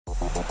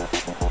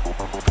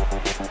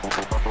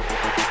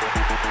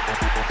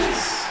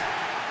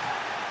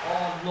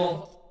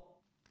you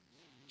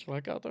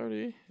like that there, do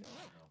you?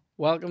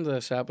 Welcome to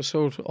this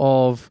episode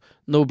of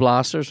No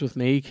Blasters with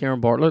me,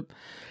 Kieran Bartlett.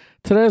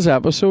 Today's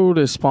episode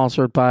is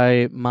sponsored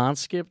by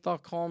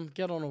Manscaped.com.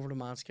 Get on over to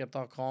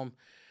Manscaped.com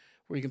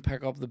where you can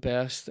pick up the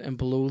best and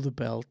below the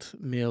belt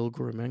male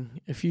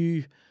grooming. If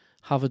you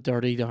have a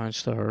dirty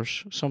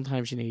downstairs,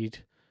 sometimes you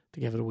need to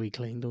give it a wee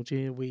clean, don't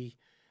you?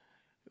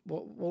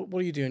 What do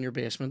you do in your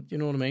basement? You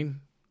know what I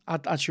mean?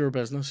 That's your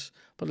business,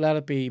 but let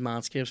it be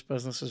Manscaped's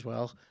business as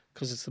well,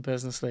 because it's the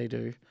business they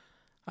do.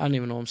 I don't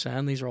even know what I'm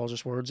saying. These are all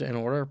just words in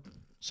order,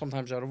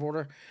 sometimes out of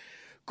order.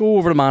 Go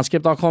over to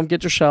manscaped.com,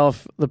 get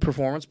yourself the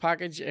performance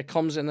package. It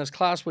comes in this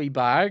class wee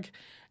bag.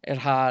 It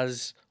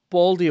has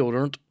ball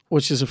deodorant,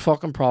 which is a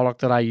fucking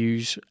product that I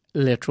use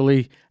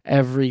literally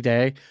every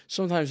day.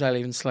 Sometimes I'll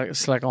even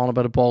slick on a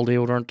bit of ball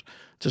deodorant,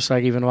 just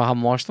like even if I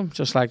haven't washed them,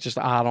 just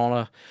add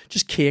on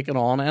just cake it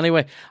on.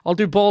 Anyway, I'll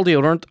do ball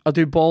deodorant, I'll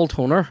do ball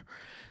toner,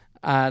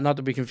 not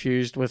to be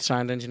confused with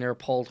sound engineer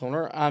Paul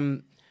Toner.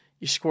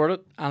 You squirt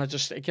it and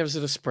it gives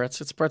it a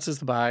spritz. It spritzes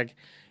the bag.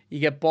 You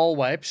get ball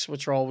wipes,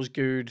 which are always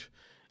good.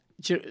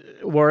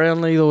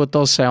 Worryingly though, it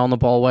does say on the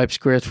ball wipes,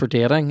 great for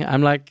dating.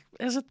 I'm like,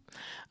 is it?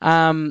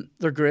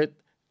 They're great.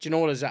 Do you know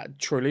what is that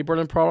truly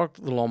brilliant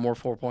product? The Lawnmower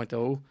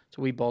 4.0. It's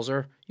a wee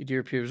buzzer. You do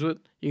your pubes with.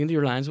 You can do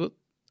your lines with.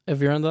 If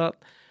you're into that,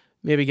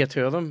 maybe get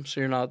 2 of them so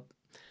you're not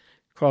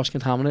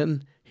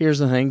cross-contaminating. Here's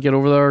the thing. Get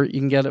over there. You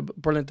can get a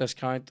brilliant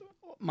discount.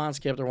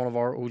 Manscaped are one of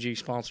our OG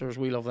sponsors.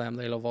 We love them.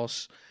 They love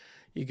us.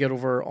 You get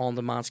over on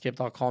the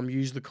manscaped.com.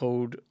 Use the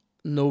code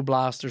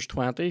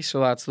NOBLASTERS20. So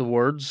that's the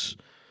words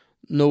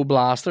No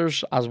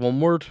Blasters as one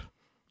word.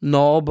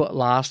 No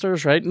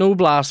Blasters, right? No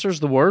Blasters,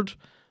 the word,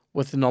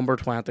 with the number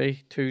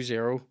 20,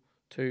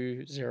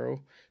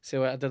 2020. See,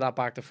 I did that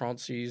back to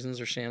front, so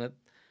users are saying it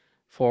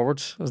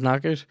forwards. Isn't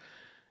that good?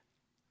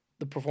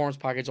 The performance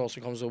package also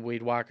comes with a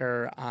weed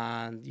whacker,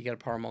 and you get a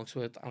pair of monks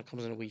with it, and it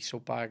comes in a wee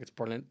soap bag. It's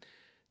brilliant.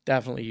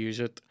 Definitely use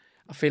it.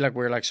 I feel like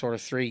we're like sort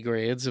of 3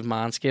 grades of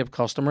Manscaped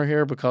customer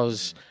here,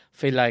 because I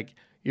feel like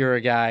you're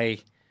a guy,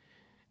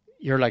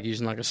 you're like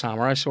using like a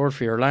samurai sword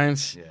for your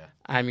lines. Yeah.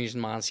 I'm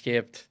using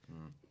Manscaped.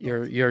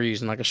 You're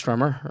using like a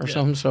strimmer or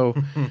something. So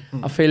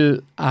I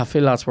feel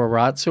that's where we're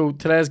at. So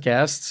today's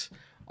guests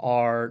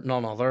are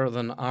none other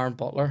than Aaron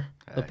Butler,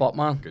 the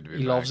Buttman.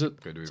 He loves it.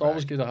 It's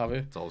always good to have you.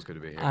 It's always good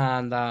to be here.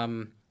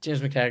 And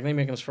James McKegney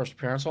making his first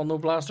appearance on No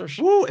Blasters.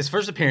 Woo! His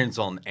first appearance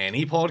on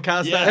any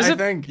podcast. Yeah, I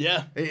think.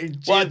 Yeah.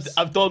 Well,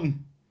 I've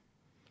done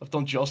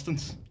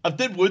Justin's. I've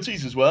did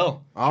Woodsy's as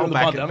well. Oh,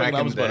 back in the day.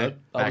 That was about it.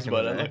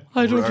 Like,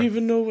 I don't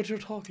even know what you're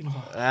talking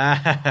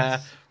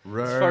about.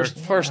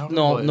 First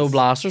no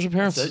Blasters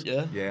appearance. That's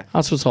it, yeah.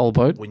 That's what it's all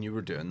about. When you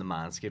were doing the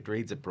Manscaped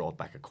reads, it brought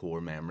back a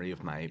core memory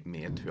of my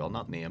mate, who I'll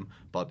not name,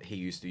 but he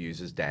used to use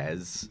his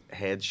dad's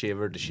head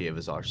shaver to shave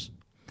his arse.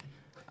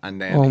 And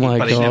then,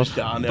 his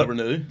dad never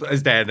knew.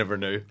 His dad never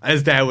knew.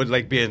 His dad would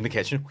like be in the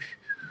kitchen.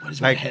 Why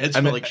does my head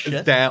smell like shit?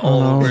 His dad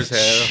all over his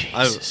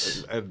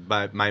hair.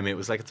 My mate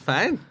was like, "It's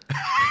fine."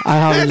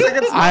 I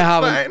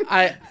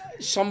haven't.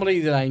 Somebody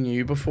that I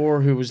knew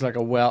before who was like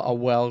a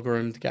well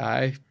groomed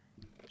guy.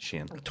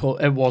 Shane.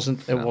 It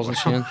wasn't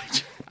Shane.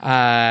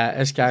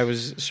 This guy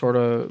was sort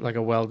of like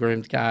a well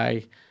groomed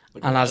guy,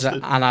 like as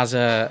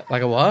a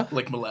like a what?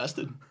 Like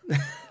molested.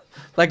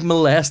 Like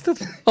molested?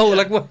 Oh,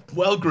 like what?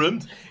 Well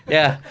groomed.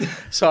 Yeah.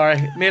 Sorry,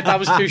 mate. That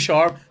was too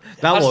sharp.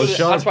 That was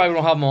sharp. That's why we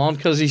don't have him on,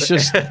 because he's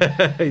just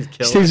he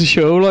steals the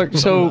show. Like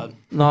so.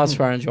 No, it's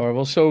very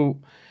enjoyable. So,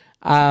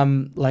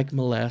 like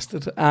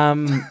molested.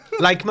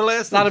 Like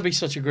molested. That'd be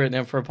such a great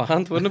name for a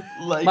band, wouldn't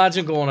it?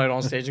 Imagine going out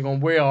on stage and going,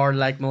 "We are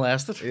like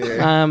molested."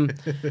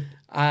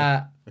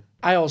 Yeah.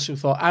 I also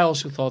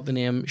thought the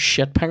name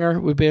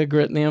Shitpinger would be a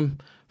great name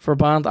for a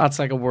band. That's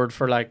like a word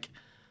for like,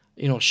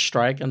 you know,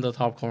 strike in the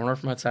top corner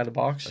from outside the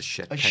box. A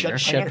shit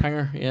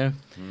pinger, yeah.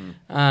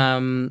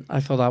 I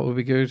thought that would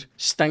be good.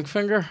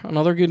 Stinkfinger,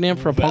 another good name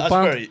for a punk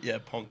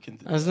band. Punk.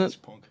 Isn't it?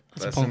 Punk.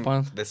 That's a punk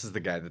band. This is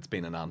the guy that's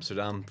been in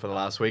Amsterdam for the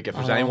last week. If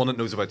there's anyone that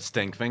knows about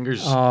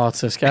Stinkfingers,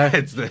 it's this guy.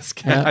 It's this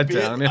guy.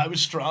 Yeah. I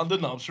was stranded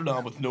in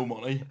Amsterdam with no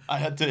money. I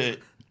had to,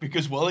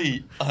 because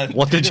Willie.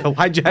 What did you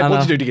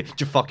do? Did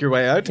you fuck your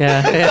way out?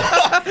 Yeah.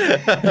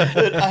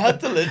 I had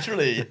to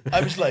literally.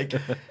 I was like,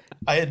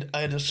 I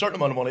had a certain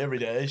amount of money every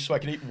day, so I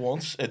can eat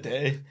once a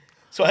day.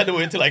 So I had to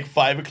wait till like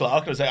 5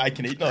 o'clock. And I was like, I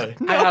can eat now. And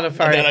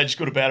then I just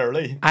go to bed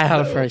early. I had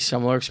a very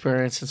similar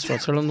experience in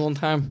Switzerland one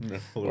time,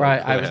 where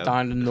I was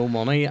down to no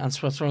money, and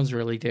Switzerland's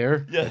really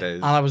dear. Yeah, it is.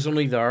 And I was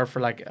only there for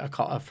like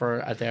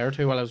for a day or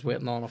two while I was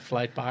waiting on a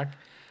flight back.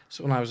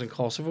 So when I was in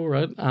Kosovo,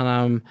 right,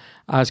 and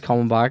I was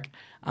coming back,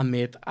 and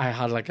mate, I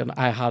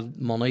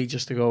had money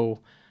just to go.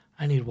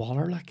 I need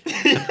water, like.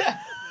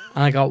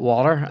 And I got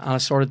water, and I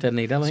sort of didn't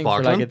need anything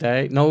for like a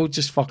day. No,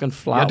 just fucking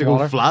flat water. You had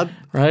to go flat?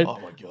 Right? Oh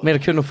my God. Mate, I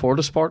couldn't afford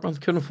a sparkling,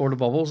 couldn't afford the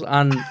bubbles.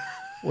 And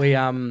we,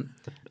 and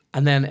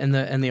then in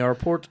the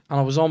airport, and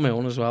I was on my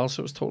own as well, so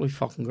it was totally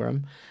fucking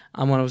grim.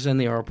 And when I was in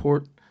the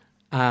airport,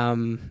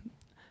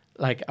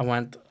 like I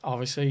went,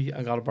 obviously,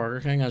 and got a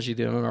Burger King, as you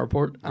do in an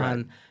airport. Right.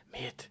 And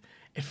mate,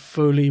 it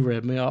fully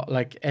ribbed me up.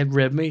 Like, it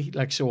ribbed me,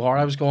 like, so hard.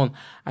 I was going,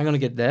 I'm going to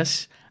get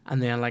this,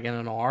 and then, like, in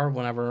an hour,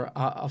 whenever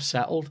I've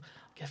settled,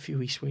 I'll get a few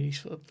wee sweeties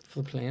for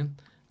the plane.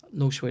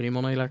 No sweetie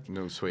money, like.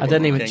 No sweetie I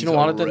didn't money. even, do you know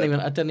what?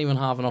 I didn't even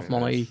have enough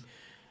money.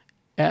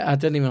 I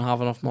didn't even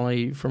have enough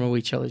money for my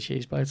wee chili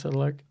cheese bites. I'd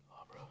like, do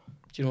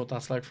you know what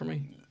that's like for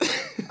me?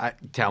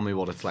 Tell me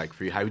what it's like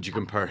for you. How would you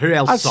compare? Who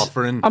else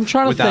suffering I'm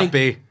trying would to think, that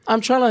be?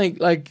 I'm trying to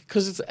think, like,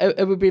 because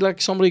it would be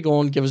like somebody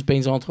going, give us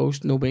beans on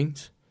toast, no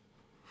beans.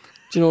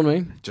 Do you know what I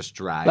mean? Just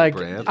dry like,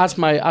 bread. That's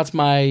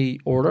my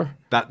order.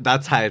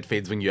 That's how it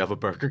feels when you have a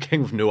Burger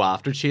King with no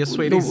afterchase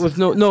sweeties. No, with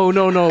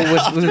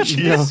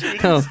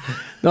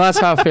no, that's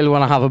how I feel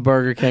when I have a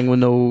Burger King with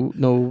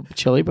no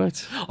chili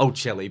bites. Oh,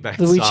 chili bites.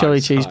 The wee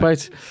chili cheese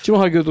bites. Do you know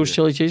how good those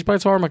chili cheese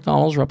bites are?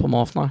 McDonald's rip them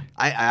off now.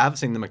 I have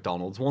seen the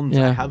McDonald's ones.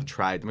 Yeah. I have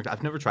tried.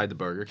 I've never tried the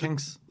Burger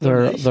Kings.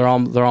 They're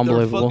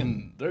unbelievable.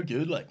 They're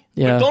good. Like,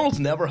 yeah. McDonald's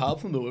never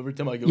have them though. Every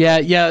time I go,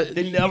 yeah,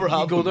 they never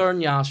have. You go there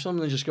and you ask them,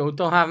 and they just go,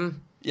 "Don't have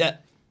them." Yeah.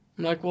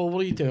 I'm like, well, what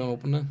are you doing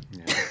opening?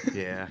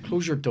 Yeah.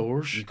 Close your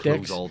doors. You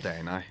close all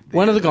day now.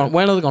 When are they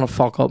going to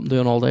fuck up and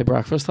do an all day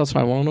breakfast? That's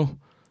what I want to know.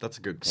 That's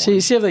a good point. See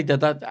if they did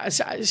that.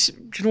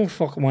 Do you know what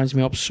fucking winds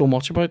me up so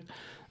much about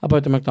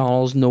the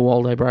McDonald's no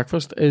all day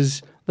breakfast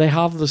is they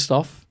have the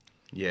stuff.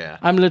 Yeah.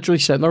 I'm literally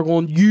sitting there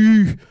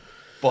going,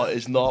 but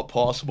it's not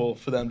possible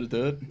for them to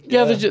do it.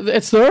 Yeah,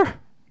 it's there.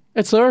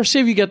 It's there.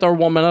 See if you get there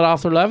 1 minute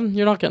after 11,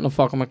 you're not getting a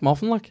fucking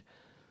McMuffin, like.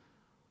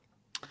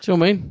 Do you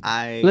know what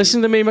I mean?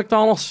 Listen to me,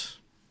 McDonald's.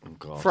 Oh,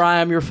 God. For I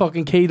am your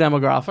fucking key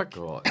demographic.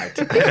 God.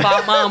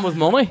 Fat man with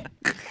money.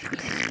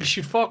 You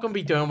should fucking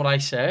be doing what I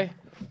say.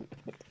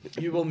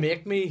 You will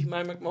make me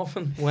my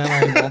McMuffin when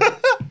I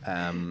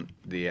want.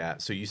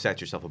 So you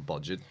set yourself a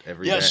budget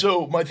every day? Yeah,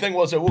 so my thing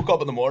was I woke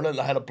up in the morning and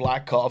I had a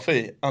black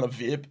coffee and a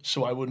vape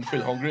so I wouldn't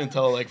feel hungry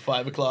until like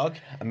 5 o'clock.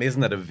 Amazing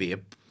that a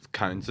vape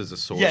counts as a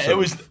source it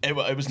was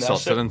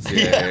sustenance.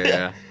 necessary.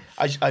 Yeah.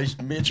 I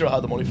made sure I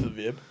had the money for the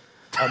vape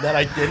and then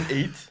I didn't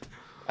eat.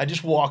 I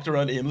just walked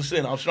around aimlessly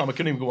in Amsterdam. I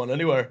couldn't even go on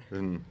anywhere.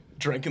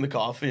 Drinking the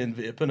coffee and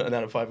vaping, and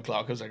then at 5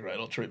 o'clock I was like, right,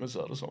 I'll treat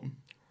myself to something.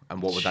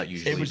 And what would that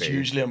usually be? It was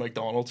usually a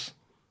McDonald's.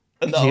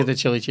 Did you get the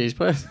chili cheese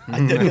bites? I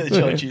did get the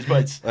chili cheese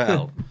bites.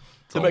 Well,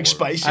 the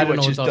McSpicy, I don't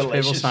know which is what those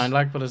delicious. people sound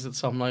like, but is it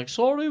something like,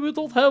 sorry, we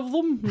don't have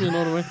them? You know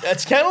what I mean?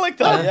 It's kind of like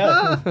that,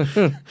 yeah.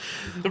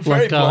 They're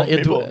very blunt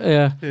people.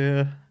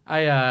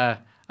 Yeah.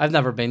 I've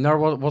never been there.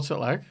 What's it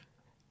like?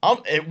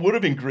 It would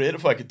have been great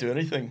if I could do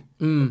anything,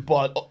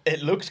 but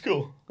it looks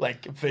cool.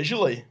 Like,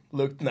 visually,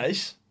 looked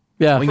nice.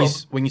 Yeah.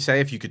 When you say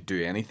if you could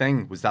do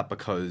anything, was that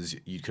because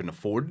you couldn't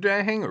afford to do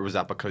anything, or was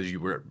that because you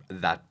were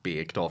that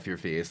baked off your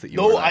face that you?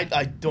 No, were like,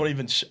 I don't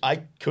even.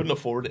 I couldn't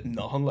afford it.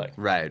 Nothing like.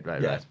 Right.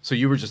 So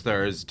you were just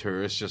there as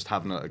tourists, just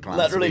having a glance.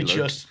 Literally,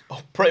 just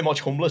pretty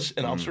much homeless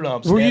in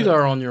Amsterdam. Were you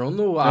there on your own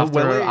though?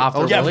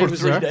 After Willie for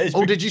 3 days.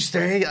 Oh, did you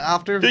stay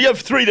after? You have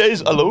 3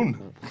 days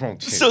alone. Oh,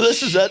 so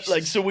this is it.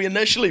 Like, so we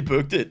initially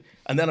booked it,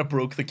 and then I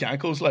broke the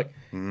cankles, like,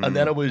 and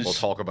then it was. We'll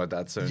talk about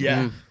that soon.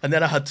 Yeah, and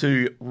then I had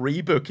to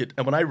rebook it,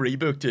 and when I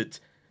rebooked it,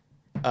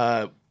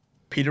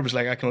 Peter was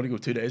like, "I can only go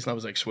 2 days," and I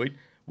was like, "Sweet."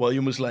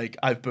 William was like,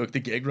 "I've booked a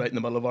gig right in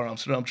the middle of our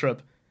Amsterdam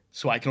trip,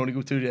 so I can only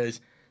go 2 days."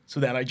 So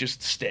then I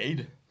just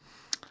stayed.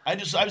 I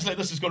was like,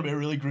 "This is going to be a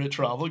really great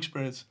travel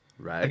experience."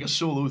 Right. Like a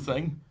solo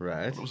thing.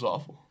 Right. But it was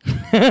awful.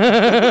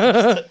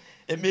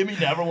 It made me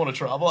never want to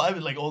travel. I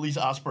had like all these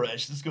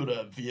aspirations to go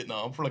to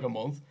Vietnam for like a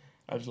month.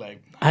 I was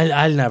like,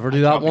 I'll never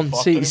do that one.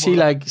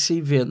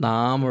 See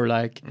Vietnam or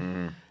like,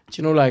 do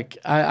you know, like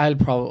I'll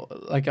probably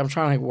like I'm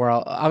trying to think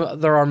where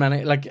there are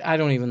many, like I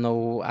don't even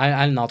know.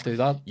 I'll not do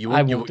that. You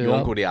won't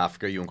go to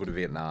Africa. You won't go to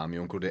Vietnam. You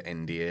won't go to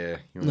India.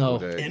 You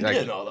won't go to, India.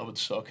 like, No, that would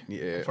suck.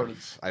 Yeah,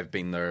 I've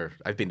been there.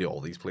 I've been to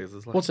all these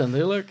places. Like. What's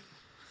India like?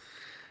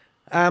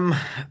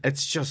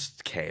 It's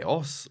just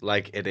chaos.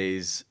 Like, it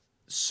is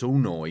so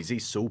noisy,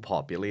 so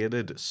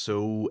populated,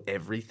 so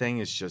everything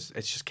is just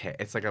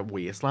it's like a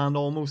wasteland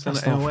almost.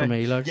 That's in not a way. for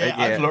me. Like, yeah,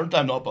 I've learned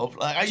I'm not above.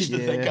 Like, I used to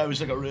think I was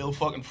like a real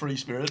fucking free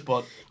spirit,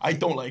 but I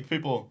don't like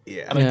people.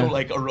 Yeah, and I don't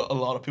like a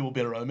lot of people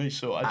being around me,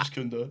 so I just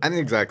couldn't do it. I'm the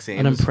exact same.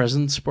 An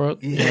imprisoned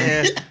spirit.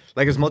 Yeah.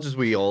 Like, as much as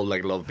we all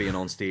like love being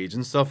on stage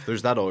and stuff,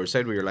 there's that other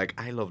side where you're like,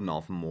 I love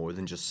nothing more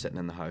than just sitting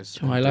in the house.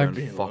 Do you know what I like?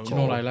 Do you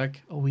know what I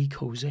like? A wee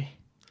cozy.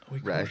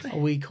 Right. A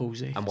wee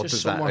cozy. And what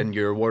does that in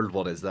your world?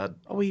 What is that?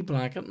 A wee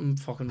blanket and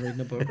fucking reading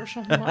a book or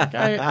something. Like,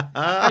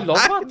 I love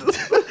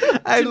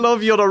that. I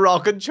love you on a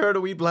rocking chair,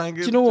 a wee blanket.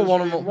 Do you know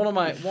what one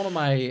of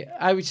my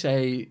I would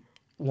say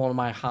one of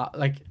my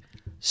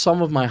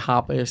some of my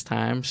happiest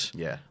times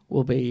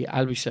will be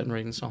I'll be sitting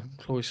reading something,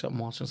 Chloe's sitting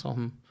watching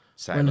something.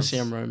 Silence. We're in the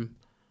same room.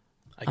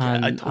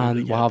 I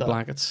totally we'll have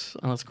blankets,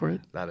 and that's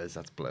great. That's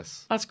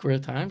bliss. That's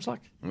great times,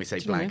 like. When we say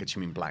blankets, you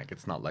mean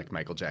blankets, not like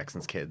Michael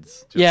Jackson's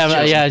kids.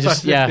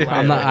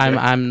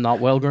 I'm not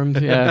well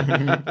groomed.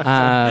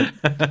 Yeah.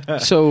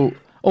 So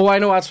Oh, I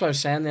know. That's what I was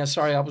saying. Yeah,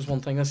 sorry, that was one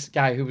thing. This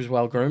guy who was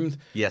well groomed,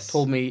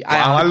 told me.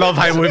 I love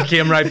how we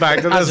came right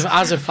back to this.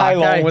 As a fat how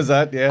guy, long was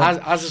that? Yeah.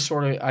 As a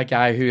sort of a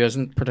guy who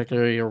isn't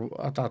particularly, or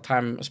at that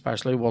time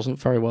especially, wasn't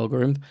very well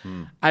groomed.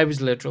 I was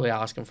literally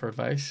asking for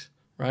advice,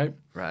 right?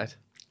 Right.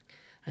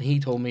 And he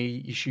told me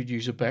you should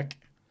use a Bic.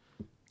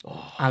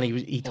 And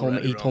he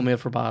told me it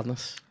for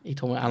badness. He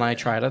told me, and I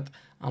tried it,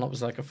 and it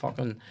was like a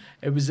fucking.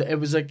 It was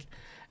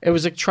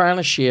like trying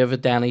to shave a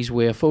Denny's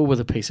waffle with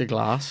a piece of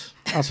glass.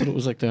 That's what it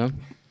was like doing.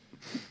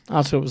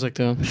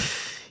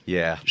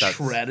 Yeah, that's,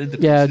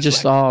 shredded.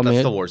 Just that's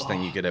mate. the worst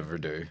thing you could ever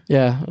do.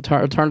 Yeah,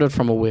 I turned it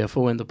from a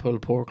waffle into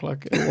pulled pork.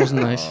 Like it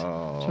wasn't nice. Do you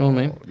know what I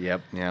mean?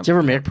 Yep. Did you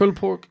ever make pulled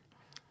pork?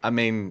 I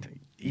mean,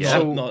 yeah,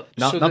 So-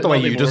 not the way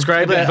you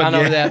describe it. I But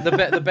know yeah.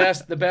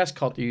 the best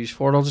cut to use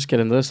for it. I'll just get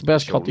into this. The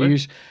best cut to Shoulder?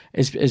 use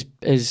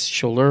is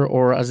shoulder,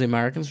 or as the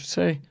Americans would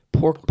say,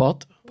 pork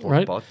butt.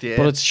 Right, butt, yeah.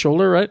 But it's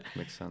shoulder, right?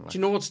 Makes sense. Do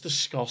you know what's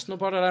disgusting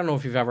about it? I don't know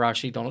if you've ever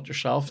actually done it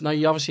yourself. Now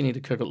you obviously need to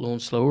cook it low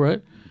and slow,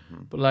 right?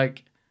 But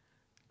like,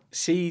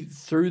 see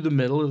through the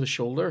middle of the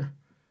shoulder,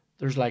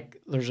 there's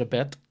a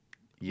bit.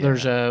 Yeah.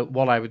 There's a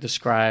what I would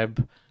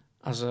describe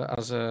as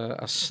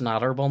a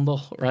snatter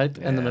bundle, right,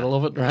 in the middle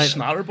of it, right?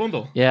 Snatter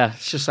bundle. Yeah,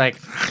 it's just like,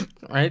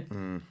 right?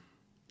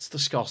 It's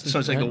disgusting.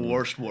 Sounds like right? the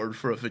worst word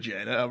for a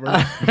vagina ever. All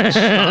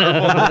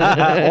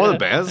the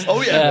best.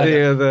 Oh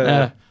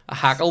yeah. A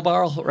hackle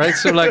barrel, right?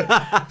 So like,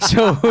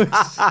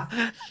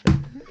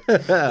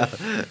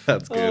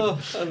 That's good.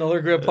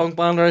 Another great punk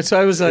band, right? So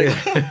I was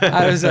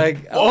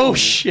like, oh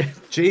shit.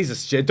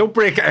 Jesus, Jay, don't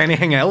break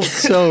anything else.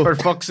 So- for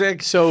fuck's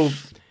sake. So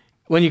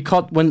you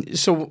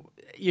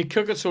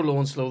cook it so low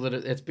and slow that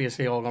it's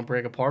basically all gonna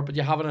break apart. But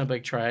you have it in a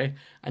big tray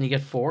and you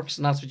get forks,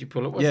 and that's what you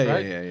pull it with,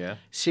 right? Yeah.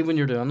 See, when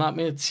you're doing that,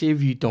 mate, see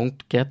if you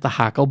don't get the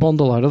hackle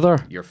bundle out of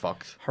there. You're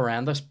fucked.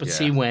 Horrendous. But Yeah.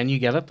 see when you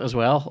get it as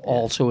well,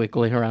 also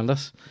equally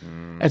horrendous.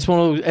 It's one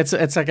of those,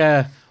 it's like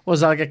a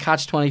was that like a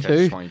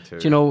catch-22? Catch-22.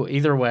 Do you know,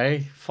 either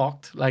way,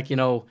 fucked. Like, you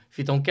know, if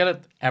you don't get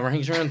it,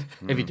 everything's ruined.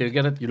 If you do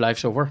get it, your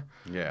life's over.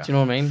 Yeah. Do you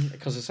know what I mean?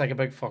 Because it's like a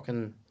big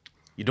fucking.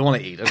 You don't want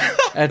to eat it.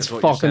 It's is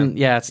what you're fucking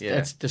saying.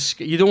 it's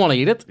you don't want to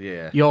eat it.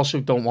 Yeah. You also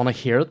don't want to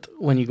hear it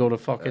when you go to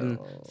fucking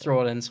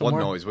throw it in What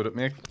somewhere. noise would it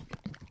make?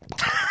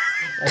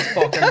 It's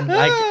fucking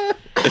like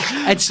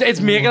it's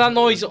making that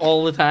noise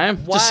all the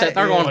time. Just sit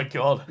there Oh going, my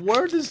god.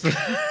 Where does you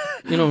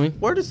know what I mean?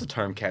 where does the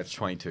term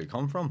catch-22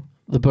 come from?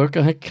 The book,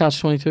 I think,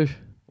 Catch-22.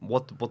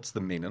 What's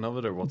the meaning of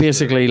it, or what's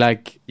Basically,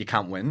 like, you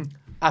can't win?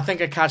 I think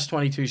a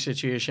catch-22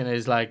 situation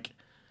is like,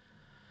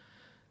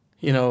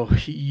 you know,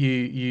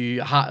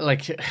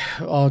 like,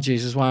 oh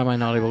Jesus, why am I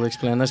not able to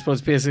explain this? But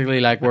it's basically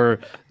like where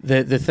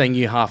the thing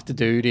you have to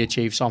do to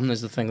achieve something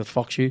is the thing that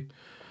fucks you.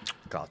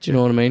 Gotcha. Do you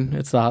know what I mean?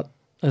 It's that.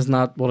 Isn't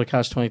that what a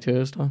catch-22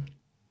 is, Tom?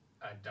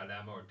 A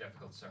dilemma or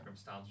difficult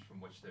circumstance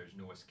from which there's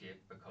no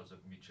escape because of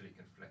mutually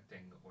conflicting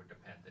or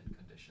dependent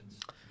conditions.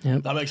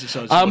 Yep. That makes it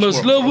sound so I much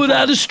must more love what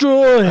I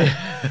destroy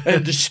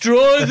and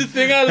destroy the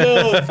thing I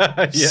love.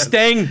 Yes.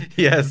 Sting.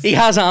 Yes. He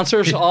has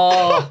answers.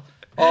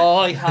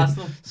 Oh, he has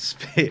them.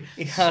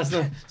 He has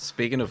them.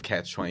 Speaking of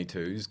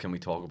catch-22s, can we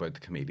talk about the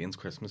comedian's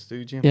Christmas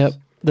do, James? Yep.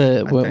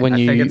 I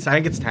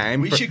think it's time.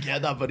 We should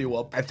get that video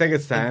up. I think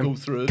it's and time. go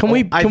through it.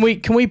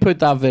 Can we put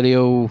that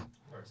video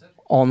Where is it?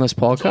 on this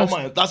It's on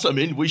podcast? that's what I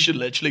mean. We should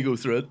literally go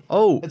through it.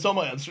 Oh, It's on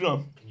my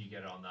Instagram. Can you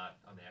get it on the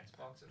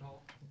Xbox at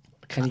all?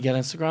 Can you get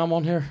Instagram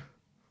on here?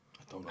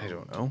 I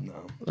don't know.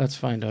 No. Let's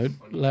find out.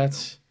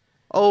 Let's.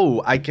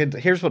 Oh, I could.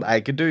 Here's what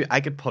I could do. I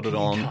could put it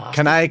on.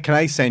 Can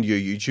I send you a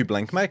YouTube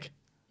link, Mike?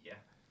 Yeah.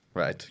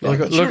 Right. Look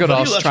it's at your video,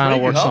 us that's trying right,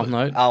 to work you have something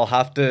out. I'll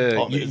have to.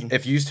 Oh, amazing.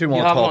 If you two You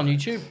want to have it talk on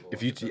YouTube?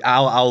 If you,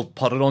 I'll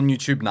put it on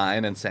YouTube now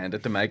and then send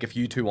it to Mike. If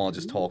you two want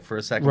to just talk for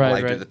a second, Right, while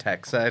I do right. the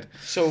tech side.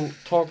 So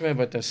talk to me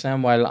about this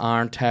then while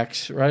Aaron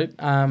texts, right?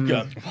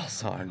 Yeah. Oh,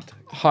 sorry.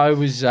 How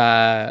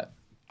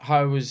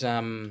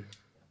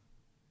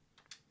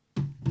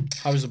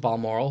was the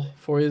Balmoral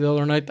for you the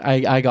other night?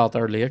 I got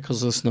there late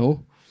because of the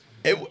snow.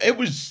 It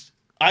was.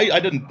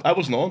 I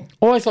wasn't on.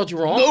 Oh, I thought you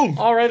were on.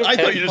 No. All right. Okay. I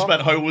thought you just Fuck.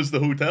 meant how was the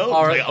hotel.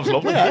 All I was right. like, I was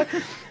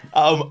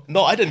lovely.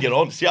 No, I didn't get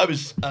on. See, I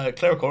was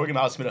Claire Corrigan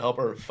asked me to help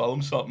her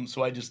film something,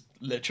 so I just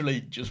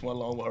literally just went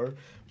along with her.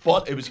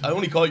 But I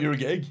only caught your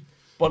gig,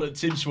 but it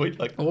seemed sweet.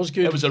 Like It was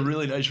good. It was a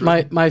really nice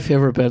room. My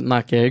favorite bit in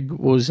that gig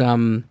was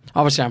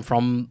obviously I'm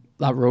from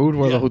that road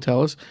where the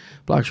hotel is,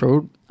 Blacks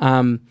Road.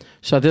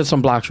 So I did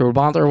some Blacks Road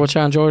banter, which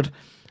I enjoyed,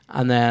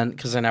 and then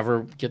because I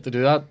never get to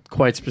do that,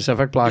 quite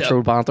specific Blacks Yeah.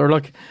 Road banter,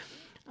 like.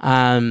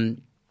 I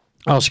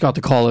also got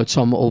to call out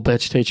some old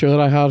bitch teacher that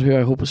I had, who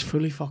I hope was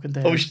fully fucking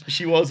dead. Oh,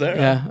 she was there.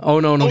 yeah. Oh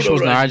no, she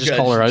wasn't there. I just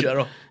called her out.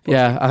 General.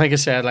 Yeah, I think I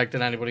said, like,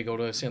 did anybody go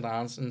to St.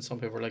 Anne's? And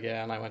some people were like,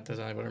 yeah. And I went, does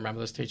anybody remember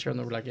this teacher? And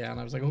they were like, yeah. And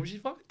I was like, oh, she's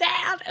fucking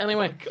dead.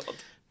 Anyway,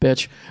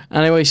 bitch.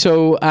 Anyway,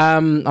 so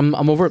I'm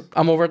over it.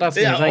 I'm over it. That's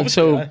the Yeah, thing.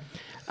 So,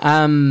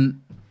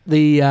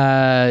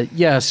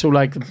 so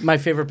like my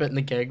favorite bit in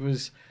the gig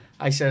was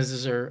I says,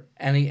 is there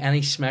any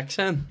smicks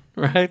in?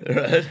 Right?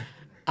 Right.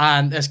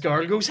 And this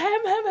girl goes, him,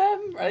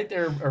 right?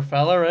 Her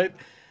fella, right?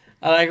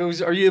 And I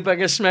goes, are you the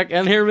biggest smick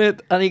in here,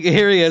 mate? And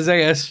here he is, I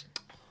guess.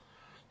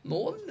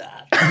 knowing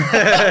that.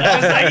 I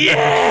was like,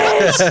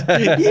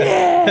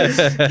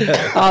 yes.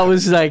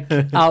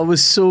 I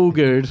was so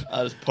good.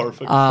 That is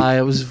perfect.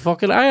 I was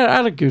fucking. I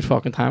had a good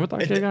fucking time at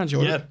that gig. I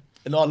enjoyed it.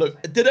 No,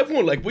 look, did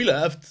everyone, like, we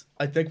left,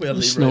 I think we had to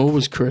The leave snow around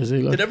was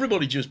crazy. Like. Did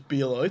everybody just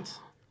bail out?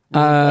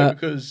 Well,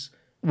 Because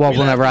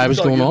whenever I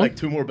was going on, like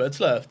 2 more bits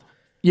left.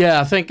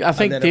 Yeah, I think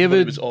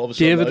David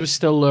was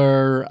still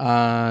there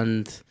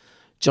and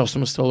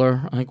Justin was still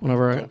there. I think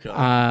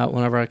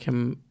whenever I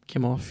came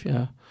off,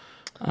 yeah.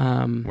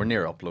 We're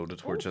near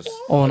uploaded. We're just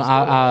and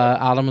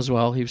Adam as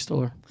well. He was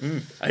still there.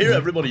 I hear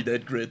everybody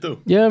did great though.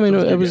 Yeah, I mean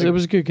it was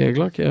a good gig,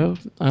 like yeah.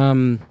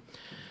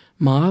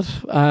 Mad.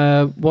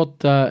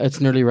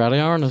 It's nearly ready,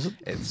 Aaron, is it?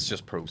 It's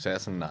just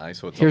processing now.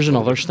 So it's here's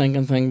another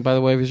stinking thing, by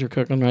the way, as you're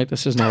cooking, right?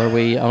 This is another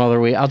way.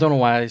 I don't know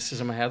why this is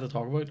in my head to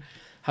talk about.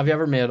 Have you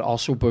ever made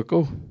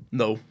ossobuco?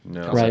 No.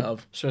 Right.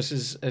 So this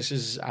is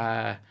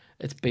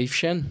it's beef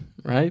shin,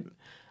 right?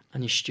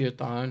 And you stew it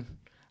down.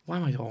 Why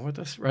am I talking about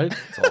this? Right?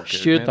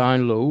 Stew it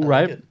down low,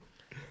 right?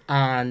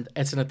 And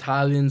it's an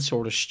Italian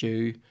sort of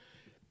stew.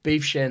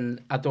 Beef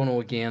shin. I don't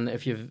know again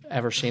if you've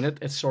ever seen it.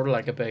 It's sort of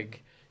like you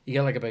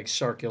get like a big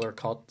circular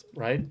cut,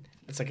 right?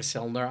 It's like a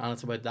cylinder and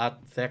it's about that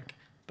thick,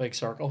 big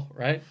circle,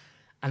 right?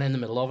 And in the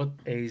middle of it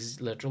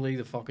is literally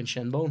the fucking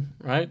shin bone,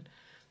 right?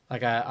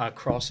 Like a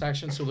cross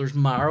section. So there's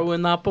marrow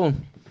in that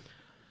bone.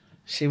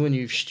 See, when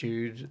you've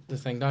stewed the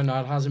thing down,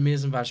 now it has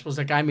amazing vegetables.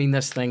 Like, I mean,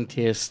 this thing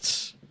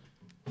tastes,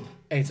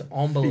 it's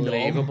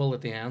unbelievable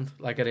at the end.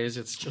 Like it is.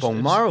 It's just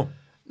bone marrow.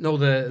 No,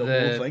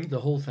 the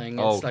whole thing.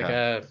 It's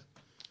okay.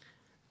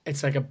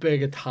 It's like a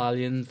big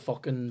Italian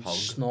fucking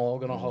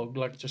snog and a hug,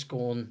 like just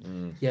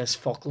going, yes,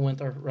 fuck the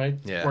winter, right?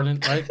 Yeah.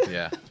 Brilliant, right?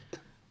 Yeah.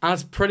 And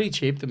it's pretty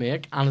cheap to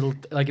make, and it'll,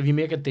 like, if you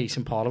make a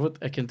decent pot of it,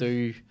 it can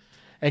do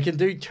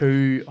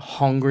 2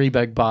 hungry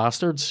big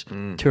bastards,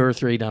 2 or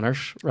 3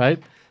 dinners, right?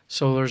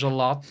 So there's a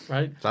lot,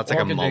 right? That's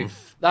like a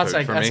month.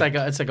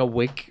 It's like a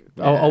week,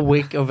 a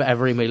week of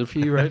every meal for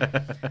you, right?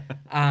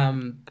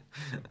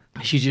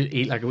 You just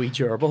eat like a wee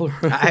gerbil.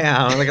 I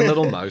am like a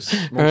little mouse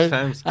most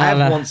times. I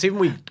have once, even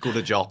we go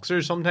to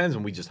Joxer sometimes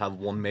and we just have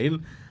one meal.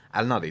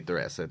 I'll not eat the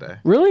rest of the day.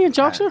 Really, in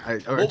Joxer? I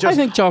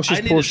think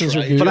Joxer's portions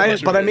are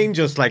good. But I mean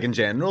just like in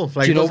general.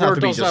 Like, do you know where it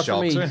does that for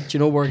me? Do you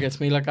know where it gets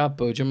me like that?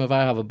 Boojum. If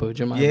I have a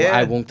boojum,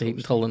 I won't eat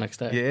until the next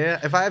day.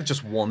 Yeah, if I have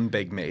just one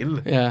big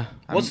meal. Yeah.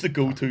 What's the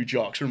go-to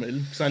Joxer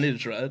meal? Because I need to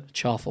try it.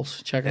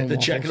 Chaffles. Chicken and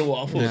waffles. Chicken and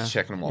waffles. Yeah.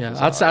 Chicken and waffles.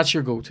 Yeah, that's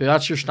your go-to.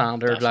 That's your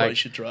standard. That's what I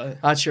should try.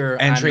 That's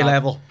your entry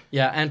level.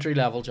 Yeah, entry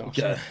level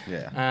Joxer.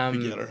 Yeah.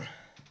 Beginner.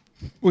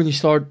 When you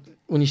start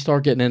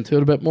getting into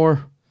it a bit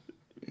more.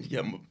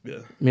 Yeah.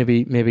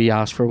 Maybe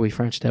ask for a wee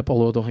French dip,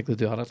 although I don't think they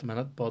do that at the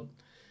minute. But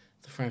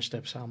the French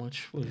dip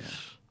sandwich was.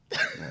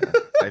 Yeah.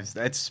 It's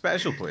a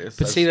special place.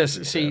 But see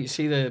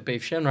the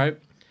beef shin, right?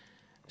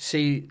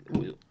 See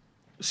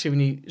when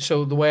you.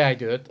 So the way I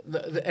do it,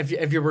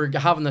 if you were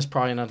having this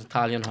probably in an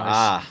Italian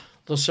house,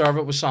 they'll serve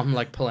it with something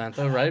like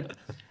polenta, right?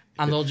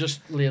 And they'll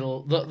just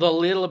ladle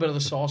a bit of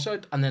the sauce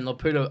out, and then they'll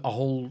put a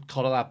whole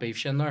cut of that beef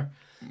shin there.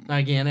 Now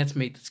again, it's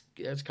meat.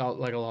 It's got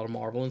like a lot of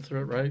marbling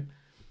through it, right?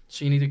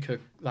 So you need to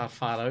cook that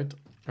fat out,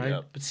 right?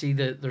 Yep. But see,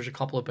 there's a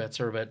couple of bits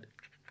that are a bit,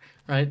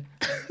 right?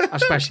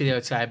 Especially the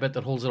outside bit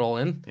that holds it all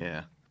in. Yeah.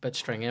 A bit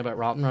stringy, a bit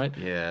rotten, right?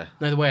 Yeah.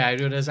 Now, the way I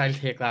do it is I'll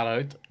take that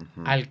out,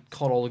 I'll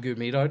cut all the good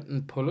meat out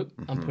and pull it,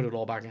 and put it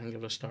all back in and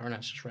give it a stir, and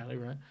it's just ready,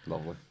 right?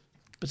 Lovely.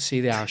 But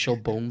see the actual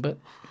bone bit?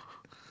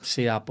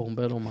 See that bone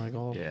bit? Oh my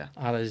God. Yeah.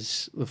 That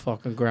is the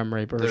fucking Grim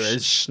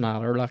Reaper's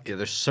snatter. Like. Yeah,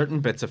 there's certain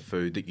bits of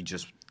food that you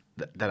just,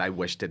 that I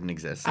wish didn't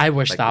exist. I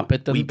wish like, that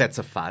bit didn't. Wee bits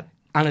of fat.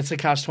 And it's a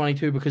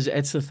catch-22 because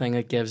it's the thing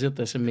that gives it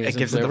this amazing flavor. It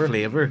gives flavor. it the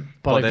flavour,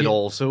 but it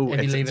also,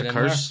 it's a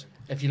curse.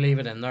 If you leave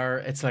it in there,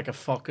 it's like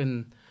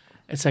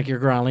it's like your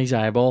granny's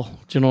eyeball.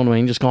 Do you know what I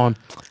mean? Just going,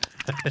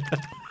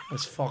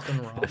 it's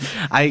fucking wrong.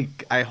 I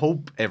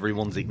hope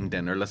everyone's eating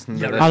dinner listening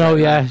to this. I know,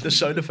 yeah. The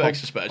sound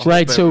effects especially.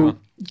 Right, so,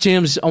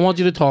 James, I want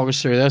you to talk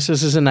us through this.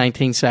 This is a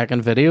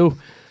 19-second video.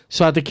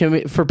 So at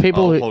the for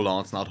people hold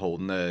on, it's not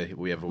holding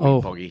we have a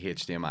wee buggy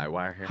HDMI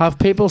wire here. Have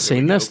people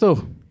seen this,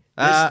 though?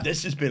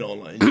 This has been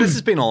online. This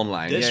has been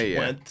online.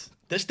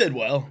 This did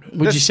well.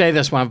 Would you say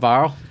this went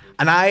viral?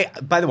 And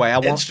by the way,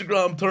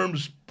 Instagram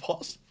terms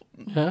possible.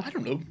 Yeah. I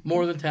don't know.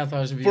 More than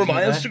 10,000 views for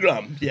my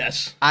Instagram.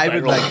 Yes, I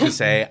would like to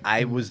say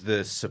I was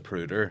the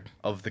Zapruder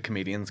of the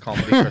comedians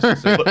comedy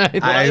Christmas.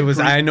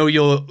 I know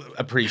you'll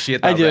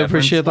appreciate that. I do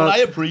appreciate that. What I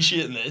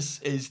appreciate in this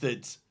is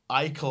that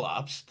I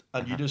collapsed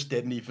and you just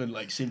didn't even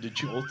seem to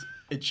jolt.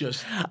 It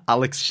just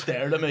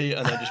stared at me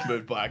and I just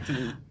moved back to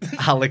you.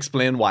 I'll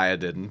explain why I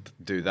didn't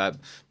do that.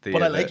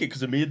 But I like it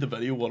because it made the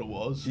video what it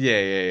was.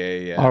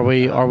 Yeah. Are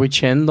we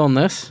chinned on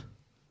this?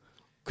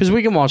 Because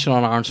we can watch it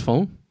on Aaron's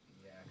phone.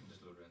 Yeah, I can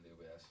just load it in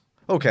the OBS.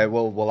 Okay,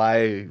 well, will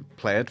I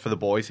play it for the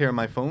boys here on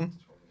my phone?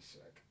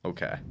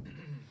 Okay.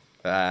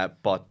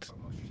 But...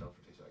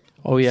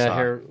 Oh, yeah,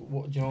 here.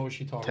 Do you know what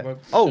she talked about?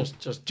 Oh,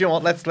 just do you know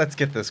what? Let's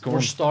get this going.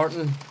 We're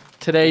starting.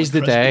 Today's the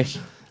day.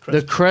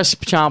 The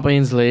Crisp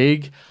Champions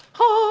League.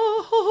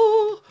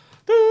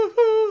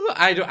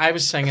 I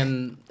was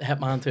singing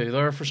Hitman 2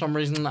 there for some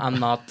reason and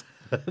not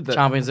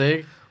Champions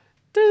League.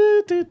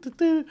 The champions.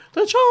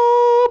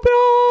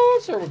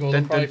 There we go.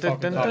 They'll probably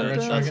fucking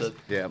copyright strike us.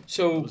 Yeah.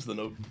 So was the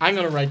note. I'm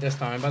gonna write this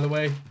down, by the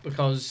way,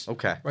 because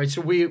right. So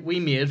we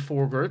made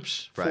 4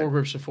 groups, 4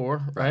 groups of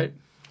 4, right?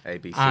 A,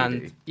 B, C,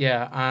 and D.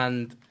 Yeah,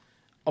 and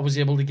I was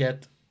able to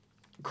get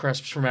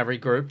crisps from every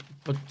group,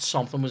 but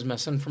something was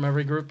missing from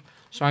every group.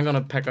 So I'm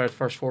gonna pick out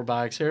first 4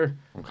 bags here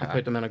and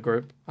put them in a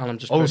group, and I'm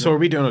just. Oh, so are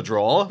we doing a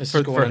draw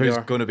for who's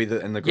our... going to be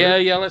in the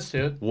group? Yeah, let's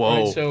do it.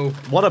 Whoa! Right, so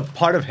what a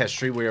part of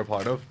history we are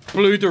part of.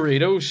 Blue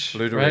Doritos.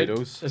 Blue Doritos.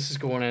 Right? This is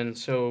going in.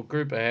 So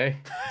Group A.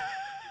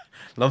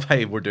 Love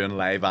how we're doing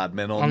live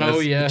admin on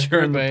this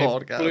during the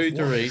podcast. Blue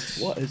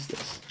Doritos. What is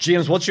this?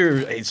 James, what's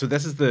your... So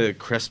this is the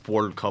Crisp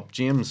World Cup,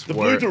 James. The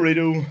Blue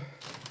Dorito,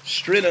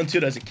 straight into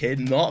it as a kid,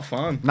 not a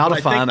fan. Not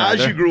a fan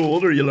either. As you grow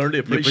older, you learn to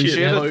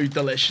appreciate how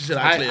delicious it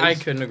actually is. I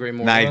couldn't agree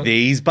more. Now,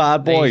 these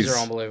bad boys... These are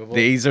unbelievable.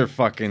 These are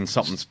fucking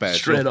something special.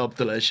 Straight up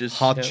delicious.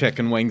 Hot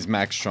chicken wings,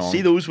 Max Strong.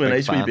 See those with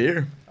ice wee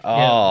beer?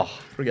 Oh.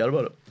 Forget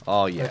about it.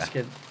 Oh, yeah. Let's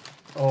get...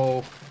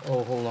 Oh,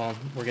 hold on.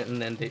 We're getting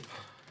in deep.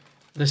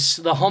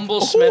 The Humble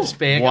Smith's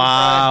bacon.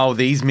 Wow,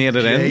 these made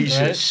it in.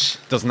 Jesus.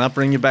 Doesn't that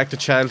bring you back to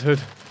childhood?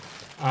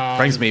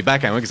 Brings me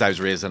back anyway because I was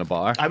raised in a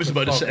bar. I was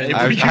about to say,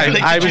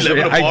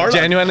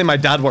 genuinely, my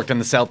dad worked in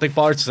the Celtic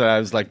bar, so I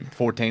was like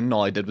 14 and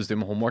all I did was do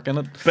my homework in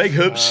it. Big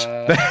Hoops.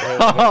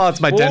 Oh,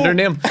 it's my Tinder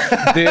name.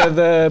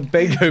 The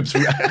Big Hoops.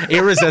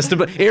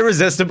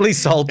 Irresistibly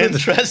salted.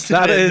 Interesting.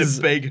 That is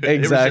the Big Hoops.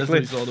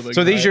 exactly.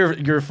 So these are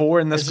your 4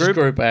 in this group? Is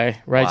Group A,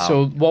 right? Wow.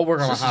 So what we're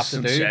going to have to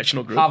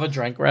do, group. have a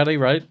drink ready,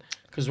 right?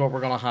 Because what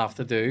we're going to have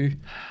to do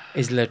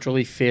is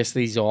literally face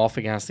these off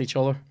against each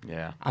other.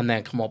 Yeah. And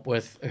then come up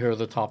with who are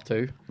the top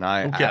 2.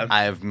 Now,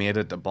 I have made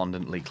it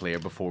abundantly clear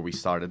before we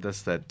started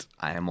this that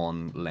I am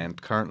on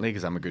Lent currently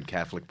because I'm a good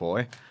Catholic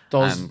boy.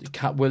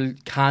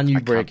 Can you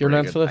break your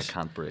Lent for this? I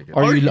can't break it.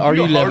 Are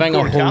you living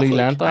a holy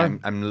Lent?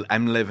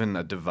 I'm living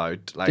a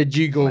devout. Like, did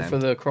you go Lent. For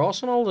the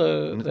cross and all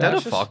the did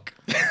a fuck?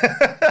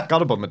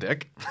 Got above my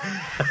dick.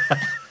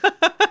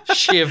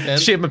 Shaved in.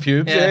 Shaved my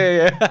pubes.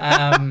 Yeah.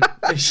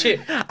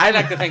 I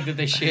like to think that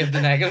they shaved the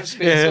negative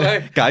space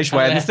away. Guys,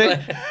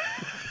 Wednesday.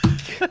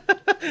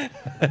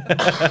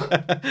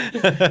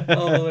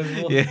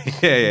 Unbelievable.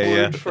 Yeah.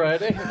 Word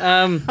Friday.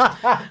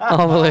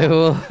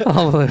 Unbelievable.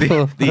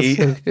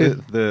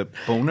 The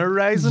boner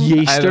rising.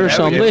 Easter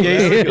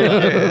Sunday.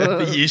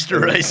 The Easter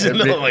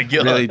rising. Oh my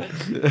god. Really.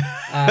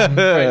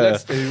 Right,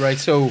 let's do right.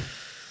 So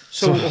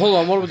hold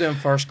on. What are we doing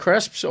first?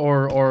 Crisps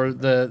or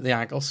the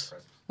ankles?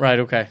 Right.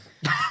 Okay.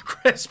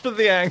 Crisp of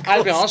the ankles.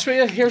 I'll be honest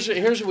with you.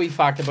 Here's a wee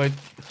fact about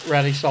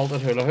ready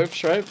salted hula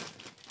hoops. Right.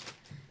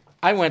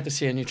 I went to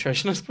see a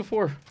nutritionist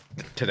before.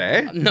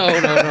 Today? No.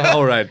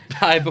 All right.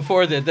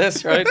 Before I did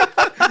this, right?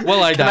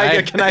 Will I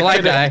die? Can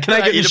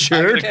I get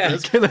insured?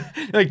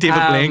 Like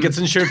David Blaine gets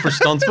insured for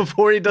stunts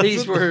before he does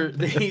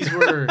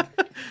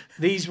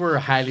These were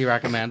highly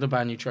recommended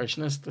by a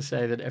nutritionist to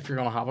say that if you're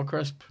going to have a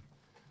crisp,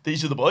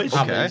 these are the boys.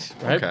 Okay. These,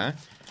 right? Okay.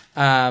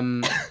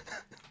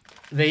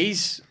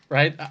 These,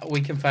 right?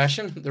 We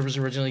confession, there was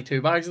originally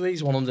 2 bags of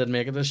these. One of them didn't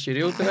make it to the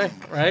studio today,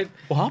 right?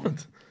 What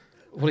happened?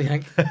 What do you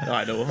think?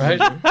 I know. Right?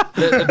 What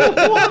do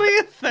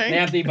you think? The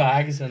empty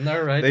bag is in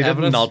there, right? They did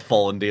not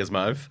fall into his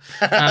mouth.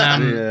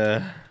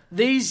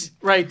 These,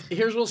 right,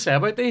 here's what I'll say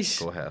about these.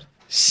 Go ahead.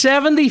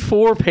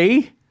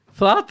 74p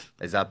flat.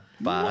 Is that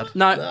bad?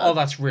 No,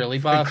 that's really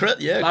bad.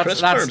 Crisp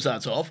terms,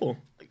 that's awful.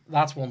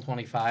 That's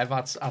 125.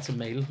 That's a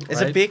meal.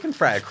 Is it bacon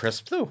fry a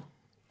crisp though?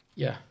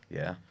 Yeah.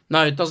 Yeah.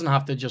 No, it doesn't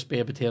have to just be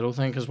a potato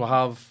thing because we'll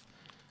have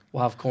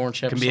corn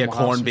chips. Can be a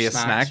corn-based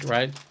snack,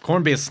 right?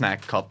 Corn-based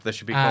snack cup. This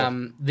should be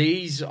called.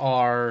 These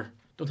are.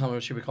 Don't tell me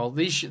what should be called.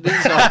 These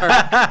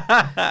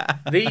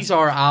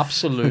are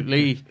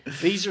absolutely.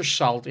 These are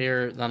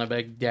saltier than a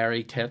big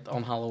dairy tit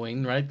on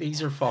Halloween, right?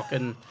 These are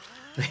fucking.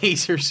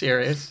 These are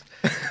serious.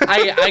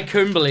 I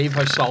couldn't believe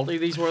how salty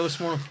these were this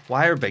morning.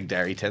 Why are big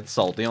dairy tits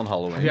salty on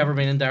Halloween? Have you ever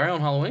been in Derry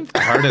on Halloween?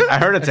 I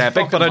heard it's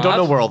epic, but I don't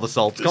know where all the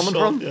salt's coming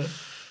from. Yeah.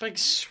 Big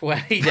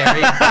sweaty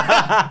Derry.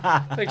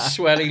 Big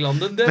sweaty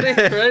London Derry,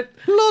 right?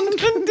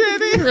 London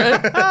Derry,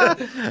 right?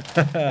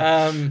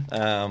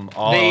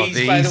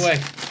 These, by the way,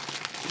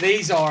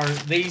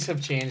 these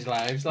have changed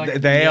lives. Like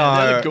they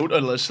are. Go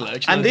to the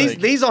selection, and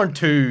these aren't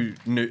too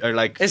new or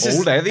like old.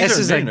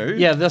 These are new.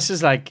 Yeah, this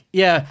is like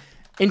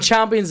in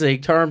Champions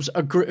League terms,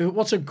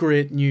 what's a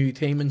great new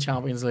team in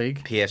Champions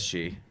League?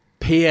 PSG.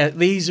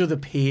 These are the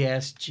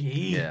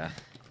PSG. Yeah.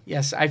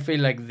 Yes, I feel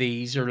like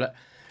these are like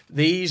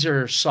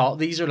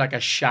a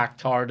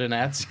Shakhtar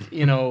Donetsk,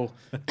 you know.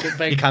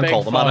 Big, you can't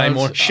call them that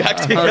anymore.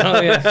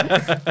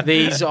 Shakhtar.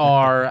 These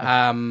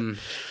are.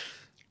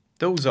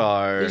 Those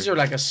are. These are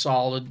like a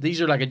solid.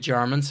 These are like a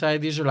German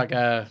side. These are like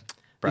a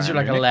These are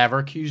like a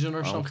Leverkusen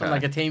or something,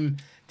 like a team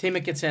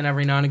that gets in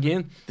every now and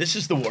again. This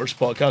is the worst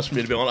podcast for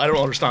me, to be honest. I don't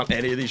understand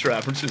any of these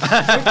references.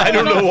 I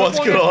don't know what's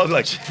going on.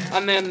 Like,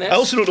 and then I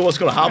also don't know what's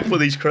going to happen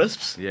with these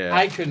crisps. Yeah,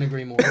 I couldn't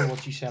agree more with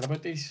what you said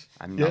about these.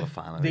 I'm not a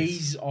fan of these.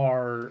 These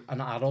are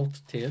an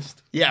adult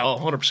taste. Yeah,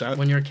 100%.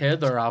 When you're a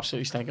kid, they're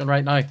absolutely stinking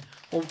right now.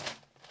 Well,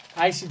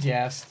 I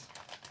suggest.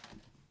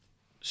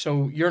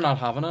 So you're not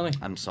having any?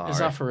 I'm sorry. Is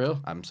that for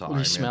real? I'm sorry. Will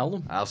you smell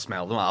them? I'll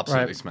smell them. I'll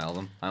absolutely smell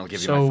them. I'll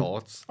give you my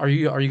thoughts. Are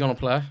you going to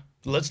play?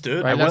 Let's do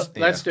it. Right,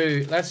 let's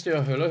do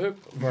a hula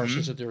hoop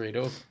versus a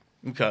Dorito.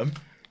 Okay.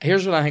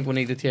 Here's what I think we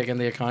need to take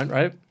into account,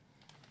 right?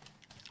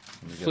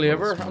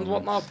 Flavor and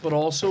whatnot, but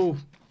also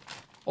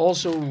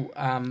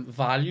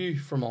value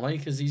for money,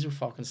 because these are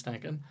fucking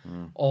stinking.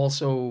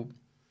 Also,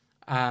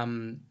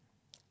 home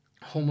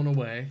and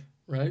away,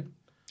 right?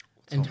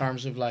 In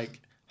terms of like,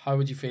 how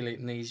would you feel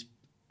eating these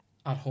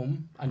at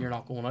home and you're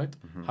not going out?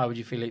 How would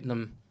you feel eating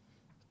them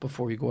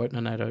before you go out on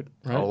a night out?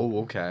 Right?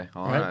 Oh, okay.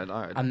 All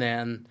right. And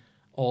then,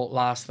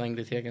 last thing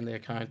to take into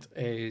account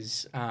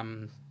is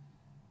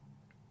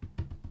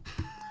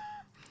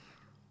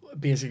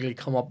basically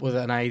come up with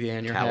an idea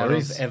in your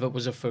calories. Head of if it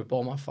was a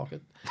football match. Fuck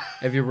it.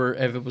 If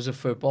it was a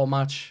football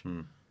match,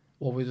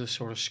 what would the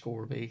sort of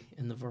score be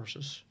in the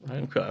versus?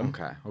 Right.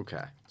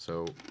 Okay.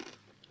 So.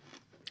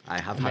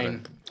 I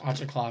mean,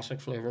 that's a classic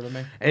flavour to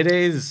me. It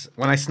is.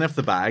 When I sniff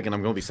the bag, and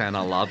I'm going to be saying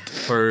a lot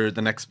for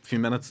the next few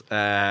minutes,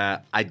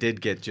 I did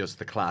get just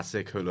the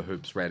classic hula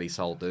hoops ready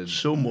salted.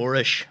 So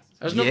Moorish.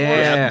 Isn't it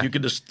Moorish? You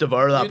could just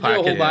devour that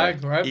packet. Do a whole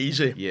bag, right?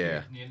 Easy.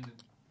 Yeah.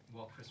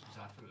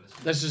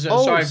 This is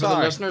sorry for the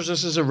listeners.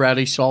 This is a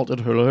ready salted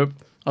hula hoop.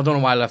 I don't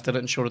know why I lifted it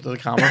and showed it to the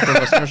camera for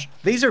listeners.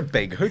 These are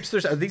big hoops.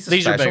 These are big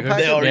hoops.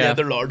 They are.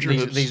 They're larger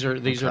hoops. These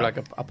are like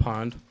a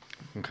pound.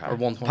 Okay. Or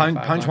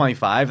 £1.25. Pound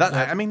 25.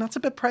 I mean, that's a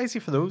bit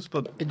pricey for those,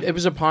 but it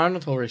was a pound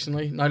until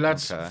recently. Now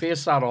let's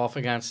face that off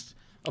against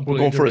a blue.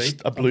 We'll go for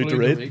a blue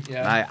Dorito.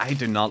 Yeah. I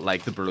do not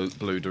like the blue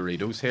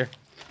Doritos here.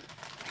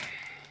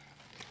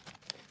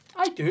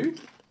 I do.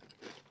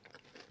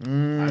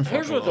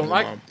 Here's what I don't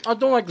like. I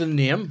don't like the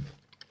name.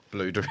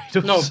 Blue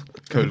Doritos. No.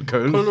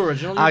 Cool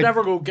Original. You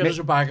never go get us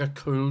a bag of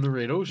cool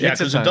Doritos. Yeah,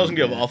 because it doesn't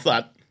give off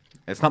that.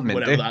 It's not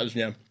minty. Whatever that is,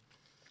 yeah.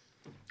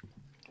 Do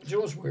you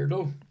know what's weird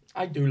though?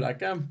 I do like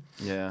them.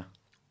 Yeah.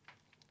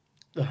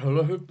 The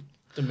hula hoop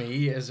to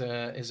me is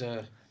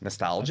a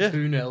nostalgia.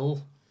 2-0.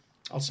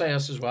 I'll say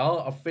this as well.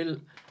 I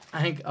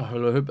think a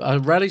hula hoop, a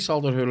ready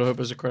salted hula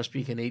hoop, is a crisp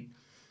you can eat.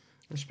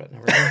 I'm spitting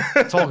everywhere.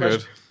 It's all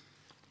good.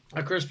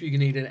 A crisp you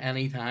can eat at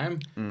any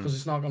time because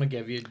it's not going to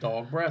give you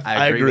dog breath.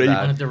 I agree.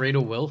 And a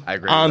Dorito will. I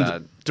agree with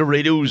that.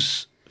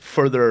 Doritos,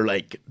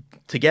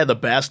 to get the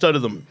best out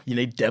of them, you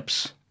need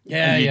dips.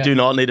 Yeah, and you do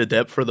not need a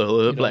dip for the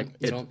hula hoop.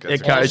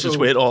 It carries its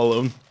weight all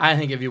alone. I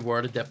think if you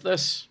were to dip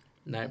this,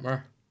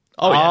 nightmare.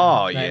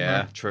 Oh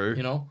yeah, true.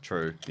 You know,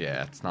 true.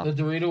 Yeah, it's not. The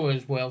Dorito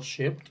is well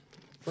shaped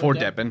for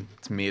dipping.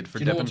 It's made for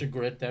dipping. You know what's a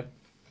great dip?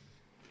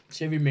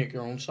 See if you make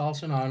your own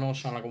salsa. Now I know I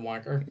sound like a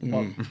wanker,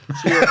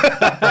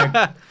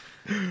 but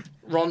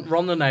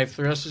run the knife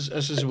through. This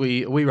is a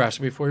wee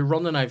recipe for you.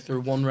 Run the knife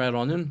through one red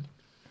onion.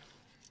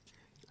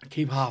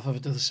 Keep half of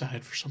it to the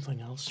side for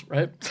something else,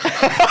 right?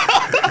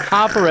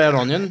 Half a red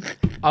onion,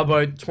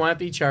 about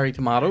 20 cherry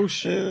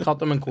tomatoes, cut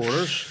them in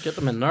quarters, get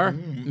them in there,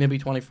 maybe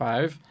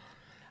 25.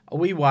 A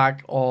wee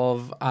whack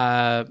of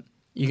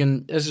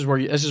this is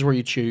where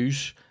you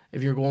choose.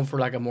 If you're going for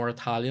like a more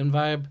Italian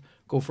vibe,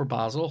 go for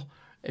basil.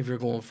 If you're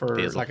going for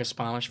like a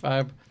Spanish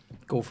vibe,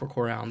 go for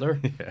coriander.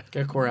 Yeah.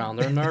 Get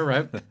coriander in there,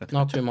 right?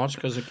 Not too much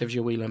because it gives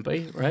you a wee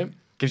limpy, right?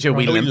 Gives you a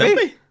wee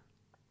limpy?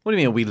 What do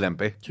you mean a wee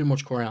limpy? Too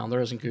much coriander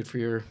isn't good for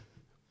your...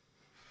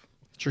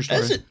 True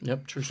story. Is it?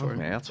 Yep, true story.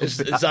 Is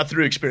that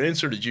through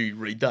experience or did you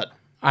read that?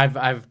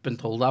 I've been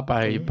told that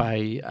by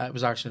it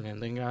was actually an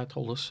Indian guy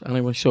told us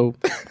anyway, so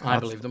I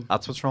believe them.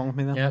 That's what's wrong with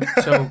me then.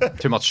 Yeah, so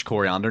too much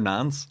coriander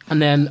nans. And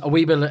then a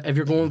wee bit if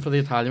you're going for the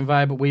Italian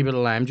vibe, a wee bit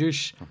of lime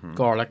juice,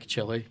 garlic,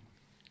 chili.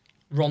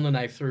 Run the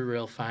knife through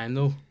real fine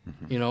though.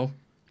 You know,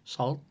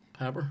 salt,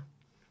 pepper,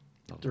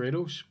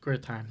 Doritos,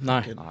 great time.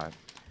 Now,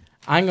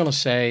 I'm gonna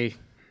say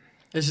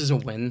this is a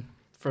win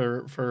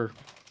for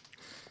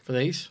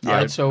these. Yeah, all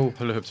right, so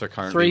hula hoops are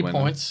currently 3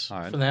 winning. points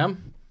for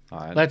them. All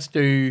right. Let's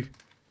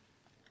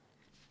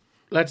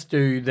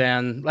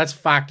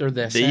factor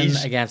this in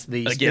against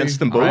these against two.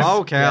 them both. Oh,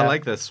 okay, Yeah. I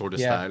like this sort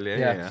of style.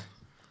 Yeah.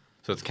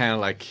 So it's kind of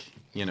like,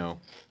 you know,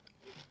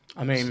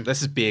 I mean,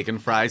 this is bacon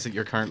fries that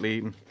you're currently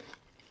eating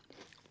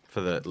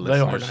for the they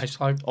listeners. are nice.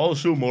 Like,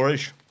 Also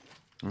Moorish.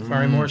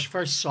 very Moorish,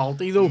 very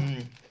salty though.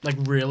 Like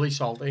really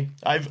salty.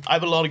 I've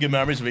a lot of good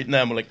memories of eating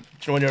them. Like, do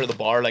you know when you're at the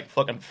bar, like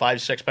fucking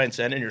 5-6 pints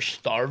in, and you're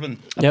starving?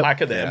 A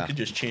pack of them could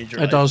just change your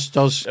life. It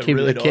does keep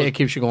really it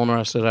keeps you going the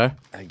rest of the day.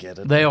 I get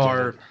it.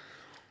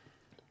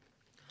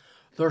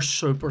 They're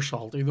super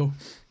salty though.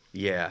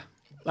 Yeah.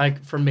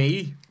 Like for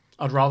me,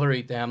 I'd rather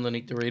eat them than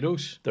eat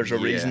Doritos. There's a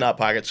reason that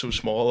packet's so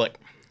small. Like,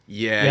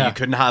 yeah, you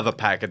couldn't have a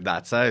packet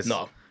that size.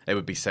 No. It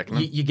would be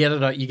sickening. You get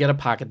a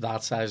packet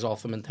that size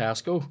off them in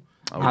Tesco,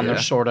 and they're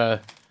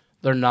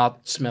They're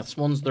not Smith's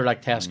ones. They're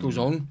like Tesco's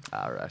own,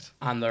 All right.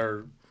 and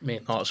they're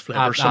mate. Oh, it's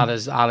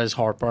flavoursome. That is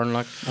heartburn.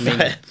 Like, I mean,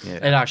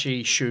 it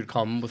actually should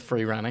come with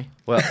free Rennie.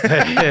 Well,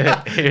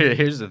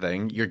 here's the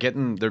thing: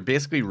 they're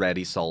basically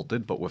ready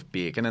salted, but with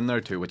bacon in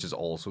there too, which is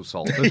also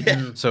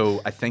salted.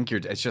 So I think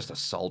it's just a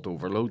salt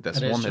overload.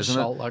 This one, isn't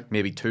salt, it? like,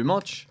 Maybe too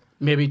much.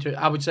 Maybe too.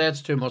 I would say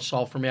it's too much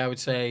salt for me. I would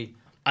say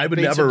I would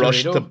pizza never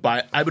rush Dorito. to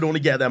buy. I would only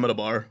get them at a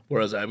bar,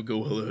 whereas I would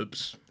go hula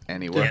hoops.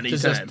 Anywhere. Any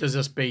Does time.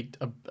 this beat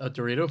a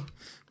Dorito?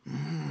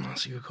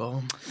 That's what you call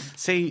them.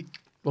 See,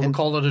 We'll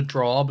call it a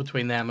draw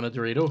between them and a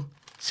Dorito.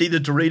 See, the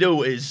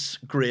Dorito is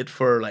great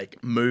for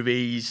like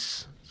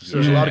movies. So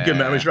there's a lot of good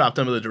memories wrapped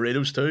into the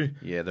Doritos too.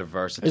 yeah, they're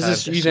versatile. Is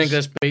this? You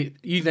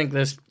think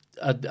this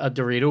a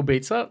Dorito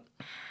beats that?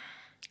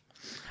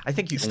 I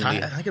think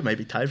I think it might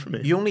be tied for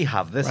me. you only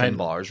have this Right. in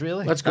bars,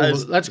 really. Let's go. That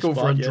is Let's go the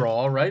for a spot, yeah.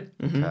 draw, right?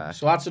 Okay.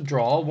 So that's a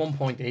draw, 1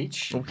 point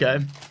each. Okay.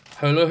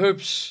 Hula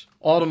hoops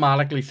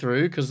automatically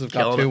through because they've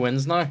got Killing 2 it.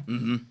 wins now.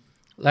 Mm-hmm.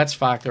 Let's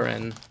factor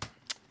in.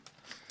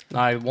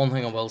 Now, one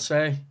thing I will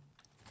say: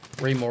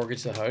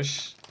 remortgage the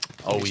house.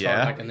 Oh, We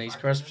yeah? start making these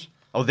crisps.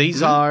 Oh,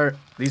 these are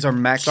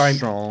Max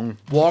Strong.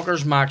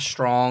 Walker's Max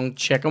Strong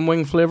chicken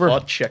wing flavor.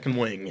 Hot chicken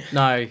wing.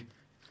 Now,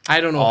 I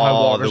don't know how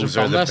Oh, Walker's those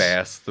have are done the this.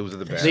 best. Those are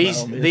the best.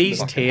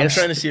 These I'm taste.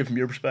 trying to see it from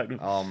your perspective.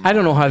 I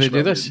don't know how they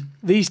do Smell this. good.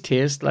 These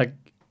taste like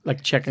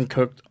chicken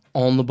cooked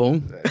on the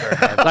bone.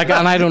 Like,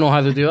 and I don't know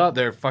how they do that.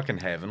 They're fucking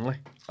heavenly.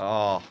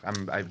 Oh,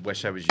 I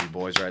wish I was you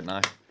boys right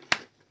now.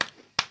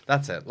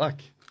 That's it. Look.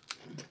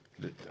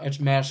 It's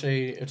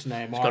Messi. It's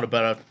Neymar. Got a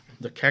bit of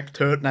the kick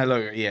to it. Now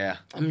look. Yeah.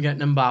 I'm getting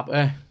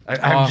Mbappe.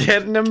 I'm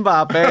getting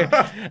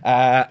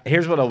Mbappe.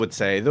 Here's what I would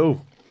say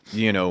though.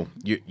 You know,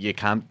 you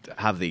can't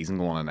have these and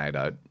go on a night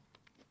out.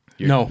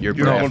 No. You're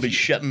not breath- going to be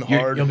shitting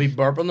hard. You'll be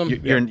burping them.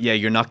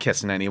 You're not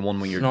kissing anyone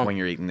when No.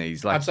 you're eating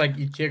these. Like, That's like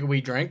you take a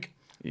wee drink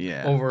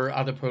yeah. over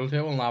at the pool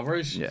table in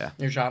Lavery's. Yeah.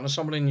 You're chatting to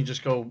somebody and you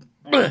just go.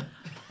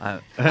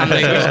 it's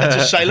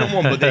a silent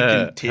one, but they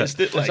can taste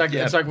it.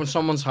 It's like when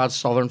someone's had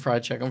southern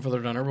fried chicken for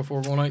their dinner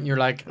before going out, and you're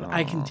like,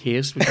 I can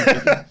taste what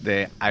you're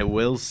taking. I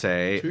will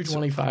say.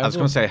 $2.25 I was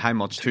going to say how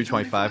much?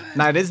 $2.25.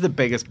 Now it is the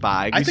biggest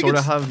bag I we think sort of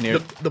it's have near.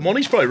 the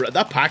money's probably right.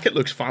 That packet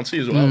looks fancy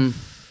as well.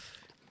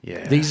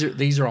 Yeah.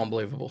 These are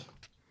unbelievable.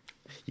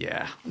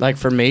 Yeah. Like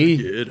for me,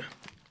 Good.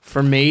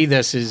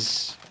 this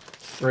is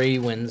 3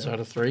 wins out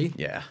of 3,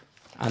 Yeah.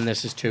 and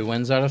this is 2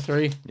 wins out of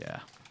 3. Yeah.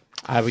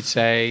 I would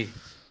say.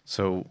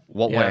 So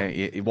what Yeah.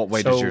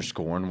 way So- does your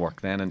scoring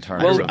work then in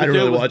terms Well, of we I do don't it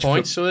really with watch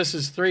points. So this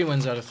is 3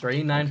 wins out of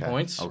 3, 9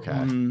 points.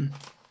 Okay.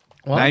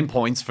 What? 9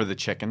 points for the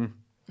chicken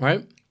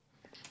Right.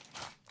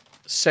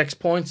 6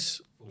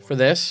 points for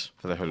this.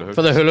 for the hula hoop.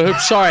 For the hula hoop.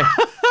 Sorry.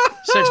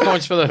 6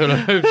 points for the hula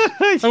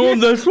hoops. I won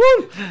this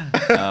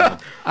one.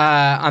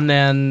 And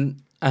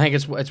then I think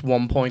it's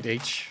 1 point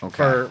each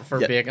for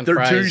Yeah, bacon they're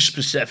fries too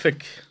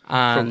specific.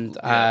 and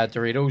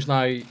Doritos.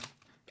 Now,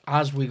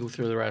 as we go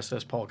through the rest of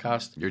this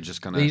podcast, You're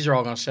just gonna. these are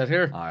all going to sit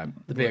here. Alright.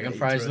 The bacon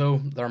fries, though,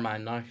 they're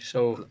mine now.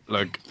 So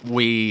Look,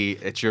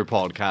 it's your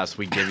podcast.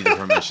 We give you the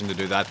permission to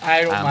do that.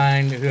 I don't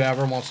mind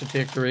whoever wants to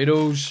take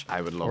Doritos.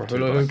 I would or love to,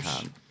 hula but I hoops.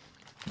 can't.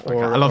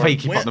 Or, I love how you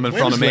keep putting them in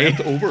front of me. Lent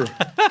over?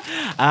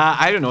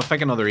 I don't know, I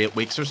think another 8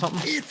 weeks or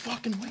something. 8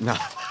 fucking weeks. No.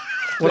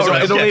 What's All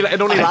right, it? okay.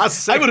 It only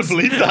lasts 6. I would have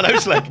believed that. I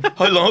was like,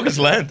 how long is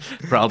Lent?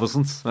 For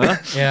Albusons, huh?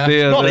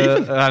 Yeah. Not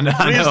even. I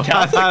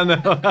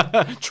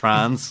Raised know.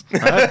 Trans.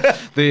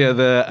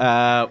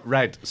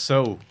 Right,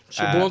 so.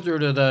 So going through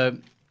to the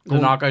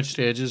knockout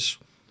stages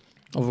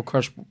of a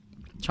crisp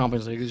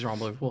Champions League, these are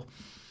unbelievable.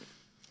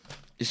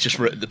 It's just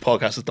the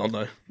podcast is done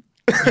now.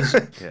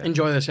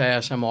 Enjoy this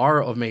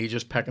ASMR of me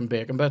just picking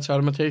bacon bits out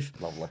of my teeth.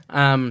 Lovely.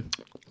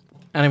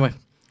 Anyway,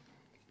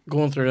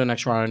 going through the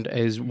next round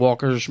is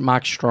Walker's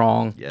Max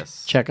Strong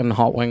Yes. chicken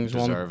hot wings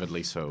one,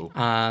 Deservedly so.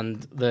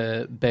 and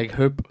the big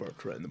hoop.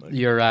 Worked right in the mouth.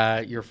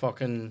 Your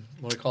fucking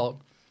what do you call it?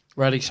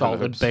 Ready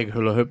salted hoops. big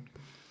hula hoop.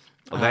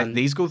 Oh,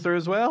 these go through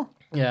as well?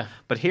 Yeah,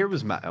 But here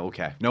was my.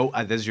 Okay. No,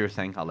 this is your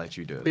thing. I'll let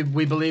you do it.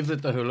 we believe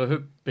that the hula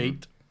hoop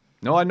beat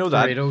No, I know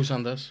that. Doritos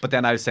on this. But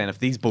then I was saying, if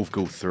these both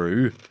go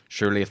through,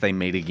 surely if they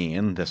meet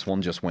again, this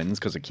one just wins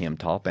because it came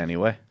top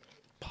anyway.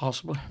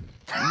 Possibly.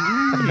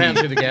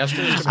 Depends who the guest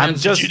is. I'm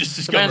Depends, just- You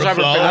just depends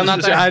discovered how we're flaws. feeling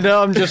that day. I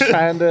know, I'm just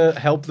trying to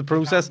help the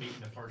process. Meeting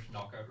the first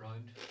knockout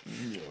round.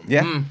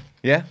 Yeah.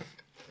 Yeah.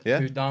 Yeah.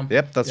 Good, Dan.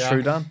 Yep, that's Yeah.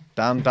 true, Dan.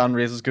 Dan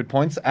raises good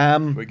points.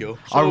 we go.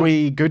 Are So-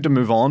 we good to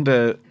move on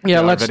to Yeah,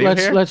 our let's video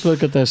here? let's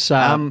look at this.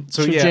 So,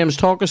 So yeah. James,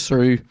 talk us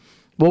through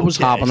what was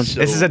Okay, happening. so-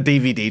 This is a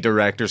DVD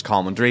director's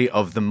commentary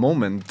of the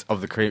moment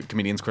of the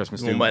comedian's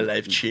Christmas When do my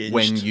life changed.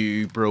 when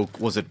you broke,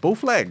 was it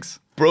both legs?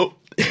 Bro,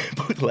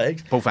 both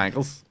legs. Both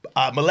ankles?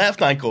 My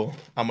left ankle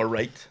and my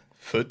right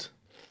foot.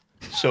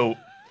 So,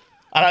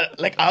 and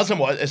as I'm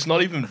watching, it's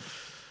not even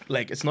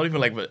like it's not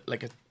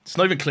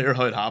even clear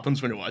how it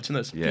happens when you're watching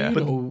this. Yeah. Do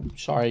you know,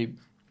 sorry,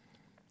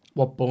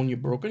 what bone you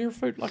broke in your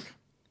foot? Like,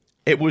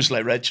 It was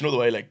like red, you know the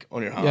way like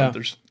on your hand.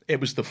 Yeah. It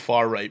was the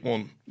far right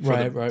one. For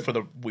Right. For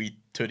the wee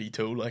tooty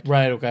toe, like.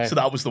 right? Okay. So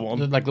that was the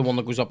one. like the one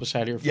that goes up the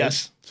side of your foot.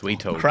 Yes.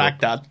 Sweet toe.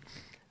 Cracked that,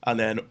 and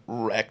then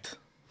wrecked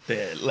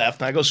the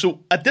left ankle. So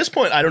at this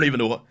point, I don't even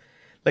know what.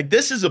 Like,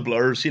 this is a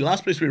blur. See,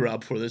 last place we were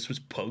at before this was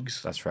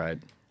Pugs. That's right.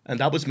 And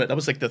that was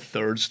like the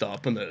third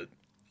stop in the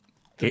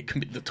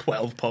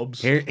 12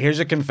 pubs. Here's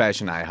a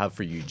confession I have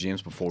for you,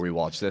 James, before we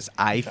watch this.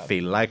 I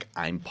feel like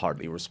I'm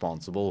partly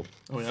responsible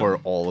for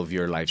all of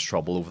your life's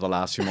trouble over the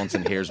last few months,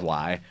 and here's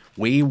why.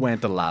 We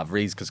went to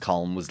Lavery's because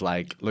Colin was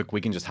like, look, we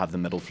can just have the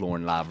middle floor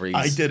in Lavery's.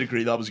 I did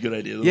agree that was a good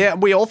idea, though. Yeah,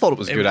 we all thought it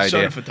was a good idea. It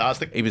sounded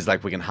fantastic. He was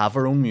like, we can have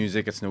our own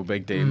music, it's no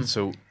big deal.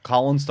 So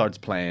Colin starts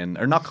playing,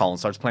 or not Colin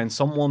starts playing,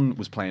 someone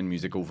was playing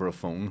music over a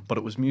phone, but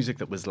it was music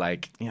that was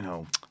like, you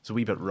know, it's a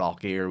wee bit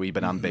rocky or a wee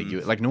bit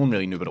ambiguous. Like, no one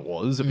really knew what it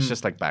was. It was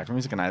just like background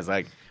music, and I was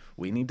like,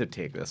 we need to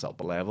take this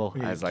up a level.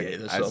 I was like,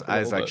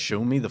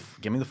 give me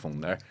the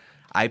phone there.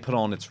 I put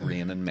on It's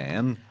Raining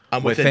Men.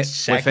 And within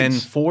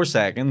 4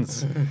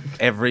 seconds,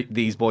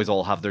 these boys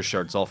all have their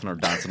shirts off and are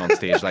dancing on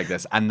stage like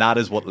this, and that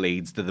is what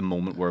leads to the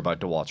moment we're about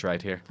to watch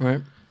right here.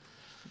 Right.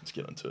 Let's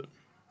get into it.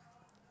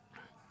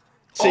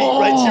 See,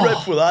 right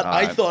before that,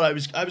 I thought I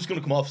was going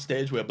to come off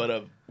stage with a bit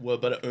of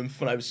oomph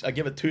when I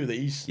give it 2 of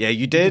these. Yeah,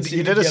 you did.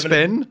 You did a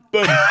spin.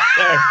 Boom.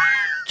 There.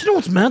 Do you know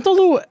what's mental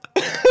though?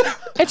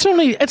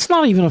 It's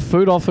not even a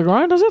foot off the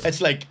ground, is it?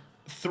 It's like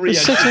 3 It's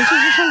inches. 6 inches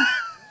or something.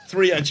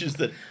 3 inches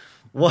that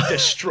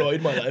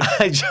destroyed my life.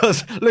 I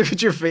just look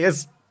at your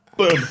face.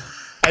 Boom.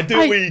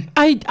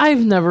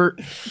 I've never.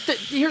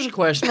 Here's a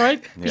question,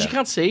 right? Because you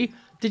can't see.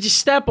 Did you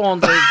step on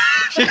the?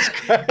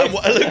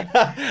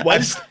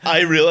 Once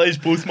I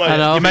realised both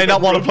my... You may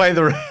not want to play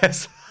the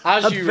rest.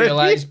 As you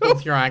realise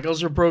both your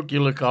ankles are broke,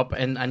 you look up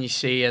and you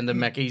see in the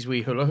Mickey's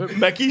wee hula hoop.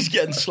 Mickey's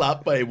getting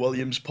slapped by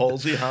William's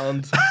palsy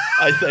hand,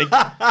 I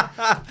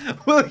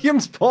think.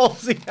 William's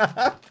palsy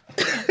hand.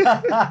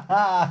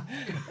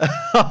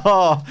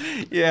 Oh,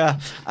 yeah.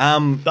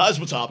 That is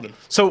what's happening.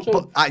 So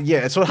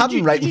it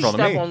happened right in front of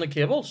me. Did you step on the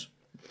cables?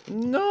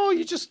 No,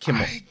 you just came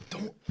up.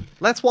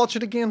 Let's watch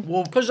it again.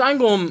 Well, because I'm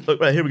going... Look,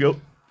 right, here we go.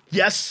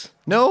 Yes.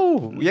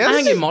 No. Yes. I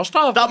think you must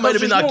have. That might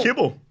have been that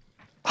cable.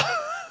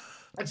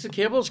 It's the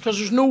cables, because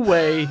there's no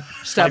way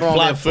stepping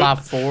on a flat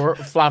floor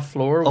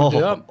would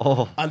do that.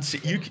 Oh. And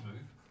see,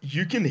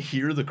 you can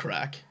hear the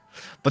crack.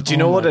 But do you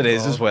know what it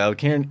is as well,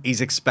 Kieran? He's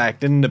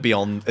expecting to be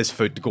on his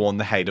foot to go on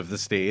the height of the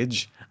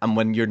stage. And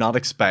when you're not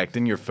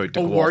expecting your foot to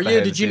go off the height of the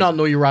stage... Did you not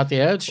know you were at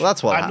the edge? Well,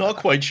 that's what I'm not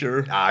quite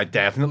sure.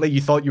 Definitely.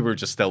 You thought you were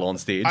just still on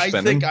stage spinning.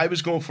 I think I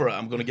was going for it.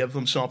 I'm going to give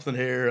them something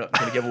here. I'm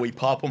going to give a wee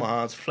pop on my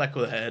hands, flick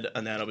with the head,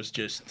 and then I was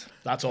just...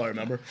 That's all I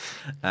remember.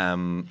 But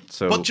do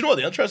you know what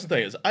the interesting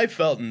thing is? I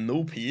felt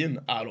no pain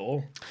at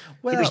all.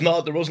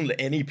 Well, there wasn't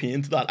any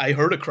pain to that. I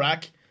heard a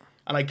crack,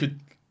 and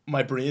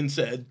my brain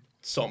said...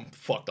 Something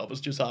fucked up has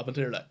just happened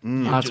here. Like,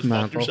 that's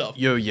mental.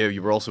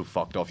 You were also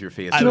fucked off your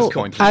face. I was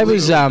meant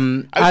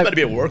to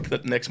be at work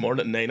that next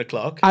morning at 9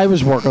 o'clock. I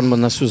was working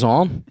when this was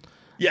on.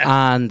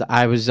 Yeah. And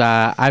I was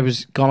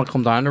gonna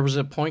come down. There was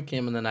a point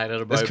came in the night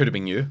at about... This could have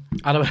been you.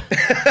 I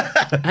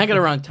think at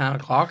around 10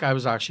 o'clock I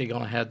was actually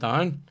gonna head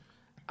down.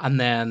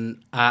 And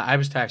then I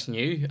was texting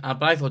you.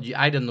 But I thought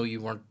I didn't know you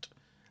weren't...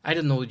 I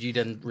didn't know you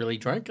didn't really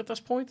drink at this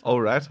point. Oh,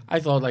 right.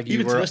 I thought like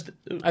you were.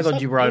 I thought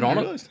you were out on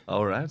it.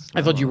 Oh, right.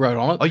 I thought you were out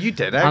on it. Oh, you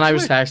did, actually? And I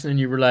was texting and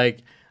you were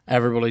like,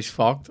 everybody's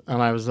fucked.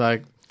 And I was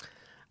like,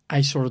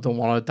 I sort of don't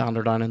want to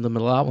dander down in the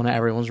middle of that when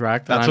everyone's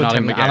wrecked. That's what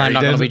Tim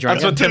McGarry did.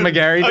 That's what Tim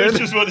McGarry did. I was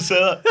just about to say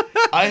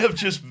that. I have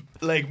just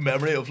like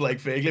memory of like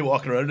vaguely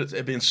walking around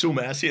it being so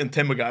messy and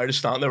Tim McGarry just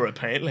standing there with a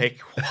pint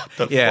like, what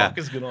the fuck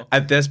is going on?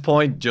 At this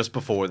point, just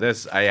before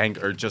this, I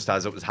think, or just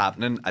as it was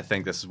happening, I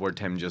think this is where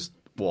Tim just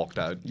walked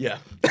out. Yeah.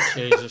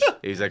 Jesus.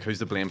 He's like, who's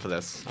to blame for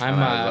this? I'm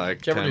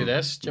like, do you ever do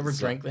this? Do you ever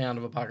drink the end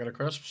of a packet of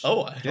crisps?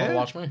 Oh, yeah.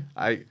 Watch me.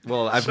 I'm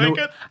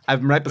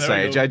right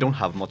beside you. I don't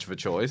have much of a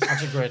choice.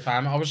 That's a great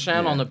time. I was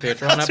saying on the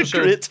Patreon episode,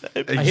 a great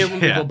time. I hate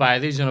when people buy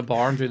these in a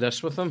bar and do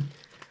this with them.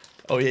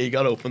 Oh yeah, you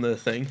gotta open the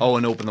thing. Oh,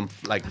 and open them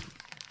like,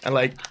 and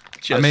like.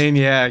 I mean,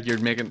 yeah, you're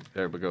making.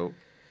 There we go.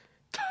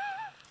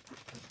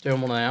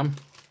 Doing one of them.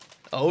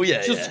 Oh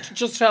yeah,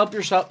 just help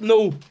yourself.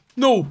 No.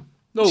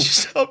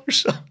 Just help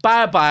yourself.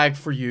 Buy a bag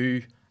for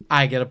you.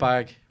 I get a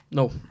bag.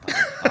 No. All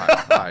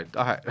right.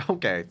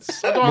 Okay.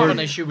 I don't have an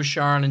issue with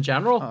sharing in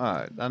general.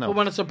 I know. But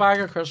when it's a bag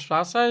of crisps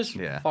that size,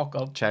 fuck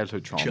up.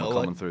 Childhood trauma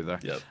coming through there.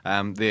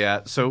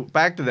 Yep. So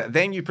back to that.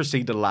 Then you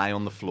proceed to lie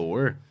on the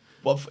floor.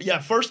 Well,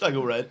 first I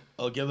go right.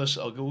 I'll give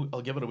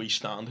it a wee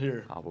stand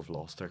here. We've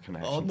lost our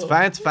connection. No.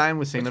 It's fine.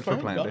 We've seen it for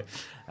plenty. We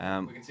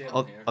can see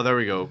it there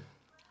we go.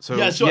 So,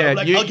 I'll give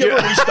it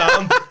a wee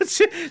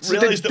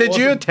stand. Did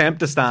you attempt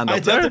to stand up? I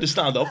attempted to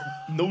stand up.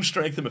 No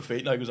strength in my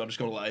feet now because I'm just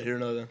going to lie here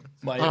now. Then.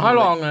 How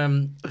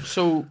long?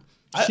 So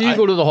you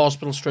go to the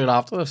hospital straight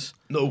after this?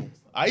 No,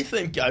 I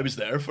think I was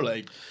there for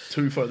like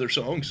 2 further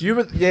songs. You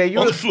were on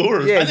the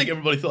floor. Yeah. I think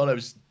everybody thought I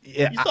was.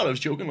 Yeah, you thought I was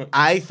joking. Like.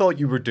 I thought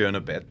you were doing a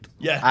bit.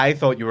 Yeah. I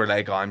thought you were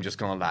like, I'm just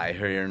going to lie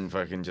here and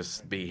fucking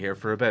just be here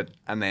for a bit,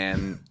 and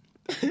then.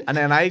 And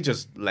then I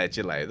just let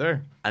you lie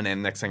there. And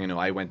then next thing you know,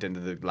 I went into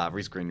the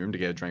Lavery's green room to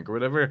get a drink or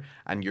whatever,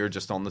 and you're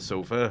just on the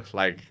sofa,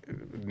 like,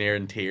 near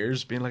in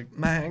tears, being like,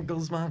 my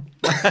ankles, man.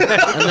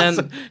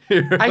 And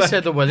then I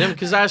said to William,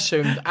 because I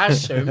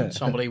assumed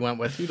somebody went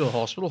with you to the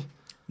hospital.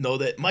 No,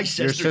 my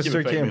sister came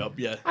and picked me up,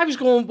 yeah. I was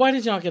going, why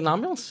did you not get an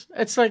ambulance?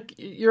 It's like,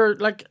 you're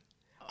like...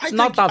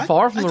 not that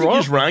far from the road. I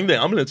just rang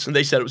the ambulance and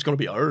they said it was going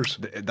to be ours.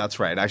 That's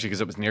right, actually,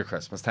 because it was near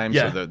Christmas time.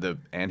 Yeah. So the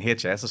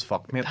NHS is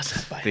fucked, mate. That's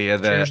fine.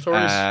 True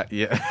stories.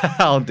 Yeah.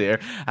 Oh dear.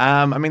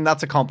 I mean,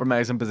 that's a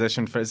compromising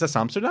position for. Is this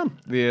Amsterdam?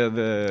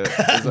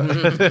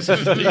 It's a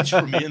village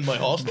for me in my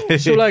hostel.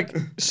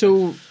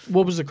 So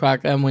what was the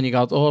crack then when you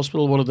got to the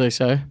hospital? What did they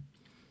say?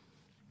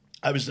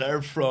 I was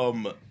there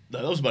from.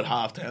 That was about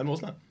 10:30,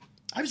 wasn't it?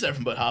 I was there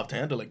from about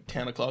 10:30 to like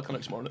 10 o'clock the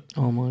next morning.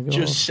 Oh my god!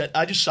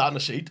 I just sat in a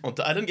seat.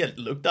 I didn't get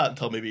looked at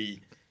until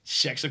maybe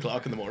 6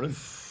 o'clock in the morning.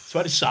 So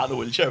I just sat in a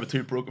wheelchair with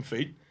 2 broken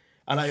feet.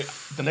 And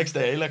the next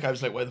day, like, I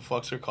was like, why the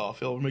fuck's there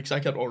coffee over me? Because I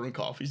kept ordering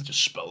coffees and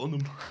just spilling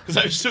them. Because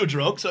I was so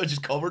drunk, so I was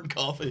just covered in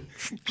coffee.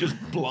 Just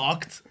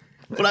blocked.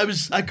 But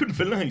I couldn't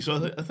feel anything,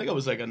 so I think I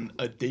was like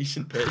a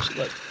decent patient.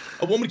 Like,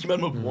 a woman came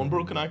in with 1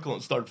 broken ankle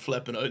and started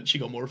flipping out, and she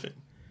got morphine.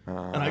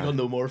 And I got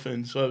no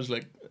morphine. So I was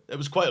like, it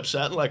was quite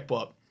upsetting, like,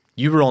 but...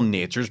 You were on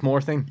nature's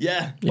morphine?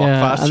 Yeah.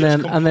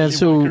 And then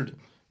so... Wickered.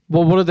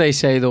 Well, what did they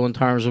say, though, in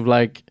terms of,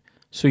 like...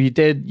 So you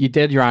did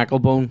your ankle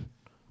bone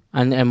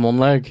and in one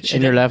leg,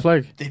 your left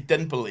leg? They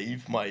didn't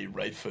believe my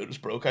right foot was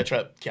broke. I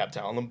kept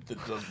telling them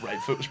that the right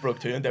foot was broke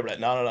too, and they were like,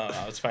 no,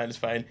 it's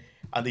fine.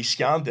 And they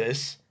scanned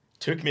this,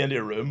 took me into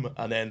a room,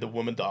 and then the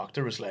woman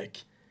doctor was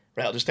like,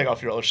 right, I'll just take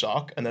off your other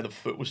sock. And then the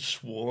foot was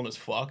swollen as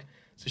fuck.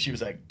 So she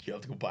was like, you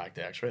have to go back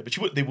to x-ray.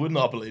 But they would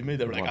not believe me.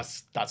 They were like,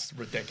 that's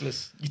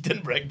ridiculous. You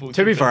didn't break both.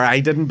 To be fair, I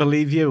didn't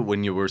believe you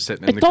when you were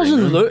sitting in the green room. It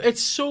doesn't look...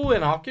 It's so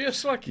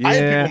innocuous. Like, I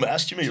had people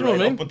messaging me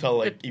right up until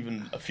like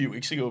even a few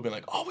weeks ago being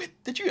like, oh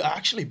wait, did you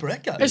actually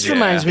break it? This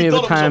reminds me of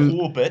a time... It was a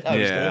whole bit I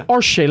was doing.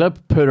 Or Sheila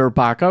put her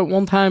back out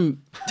one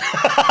time.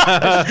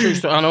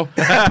 I know.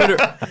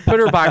 Put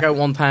her back out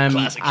one time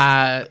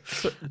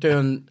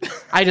doing...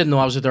 I didn't know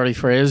I was a dirty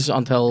phrase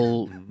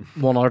until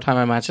one other time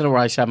I mentioned it where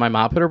I said my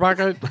ma put her back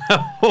out.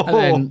 And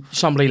then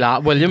somebody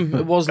laughed. William,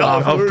 it was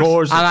laughing. Of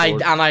course.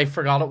 And I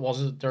forgot it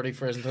was a dirty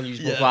phrase until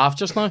you both laughed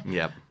just now.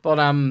 Yep. But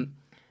I mean,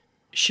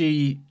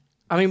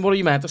 what are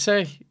you meant to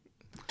say?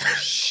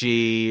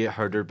 She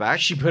hurt her back.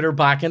 She put her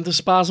back into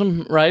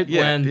spasm, right?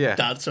 Yeah.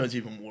 That sounds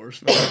even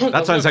worse.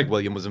 That sounds like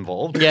William was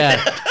involved.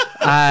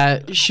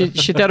 Yeah. She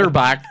did her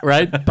back,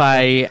 right,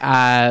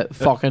 by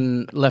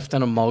fucking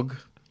lifting a mug.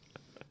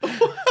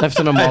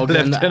 Lifting a mug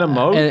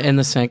in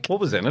the sink.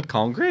 What was in it?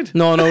 Concrete?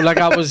 No, like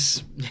I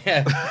was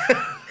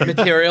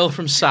material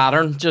from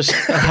Saturn, just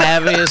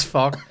heavy as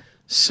fuck,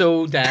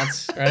 so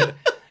dense, right?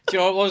 Do you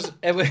know what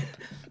it was?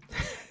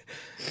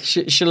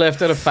 She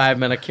lifted a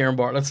 5-minute Kieran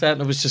Bartlett set,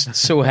 and it was just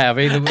so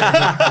heavy.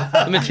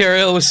 The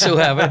material was so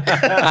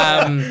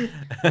heavy.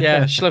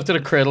 She lifted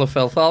a Cradle of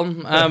Filth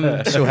album,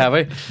 so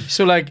heavy.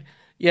 So like,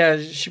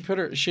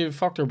 she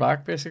fucked her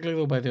back basically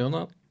though by doing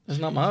that.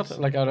 Isn't that mad?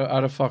 Like out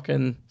of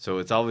fucking. So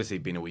it's obviously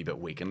been a wee bit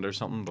weakened or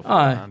something before.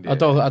 I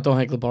don't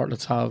think the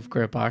Bartletts have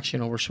great backs. You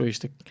know, we're so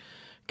used to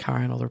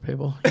carrying other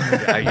people. You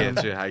know? I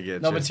get you.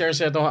 No, but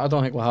seriously, I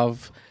don't think we'll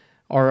have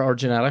our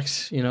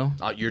genetics. You know,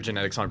 your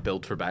genetics aren't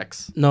built for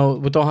backs. No,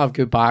 we don't have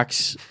good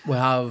backs. We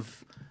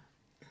have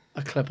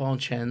a clip-on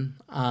chin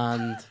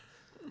and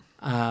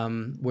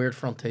weird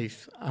front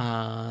teeth,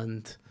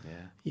 and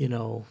you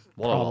know,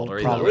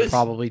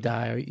 probably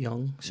die out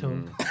young. So,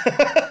 all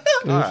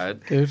right,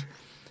 good.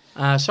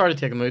 Sorry to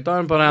take a mood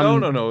down, but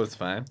no, it's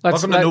fine.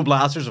 Welcome to No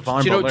Blasters of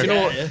Farm. Do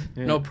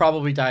you know,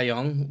 probably die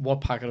young. What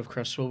packet of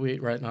crisps will we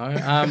eat right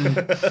now?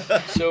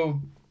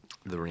 So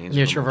the range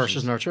nature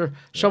versus nurture.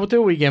 Shall we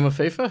do a wee game of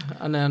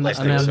FIFA and then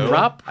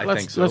wrap? I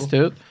think so. Let's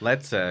do it.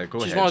 Let's go ahead.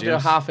 Do you want to do a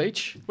half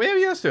each? Well,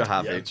 let's do a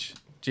half each.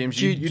 James,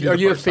 are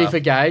you a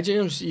FIFA guy,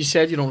 James? You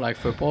said you don't like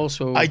football,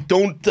 so I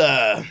don't.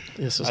 I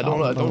don't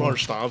happening.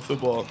 understand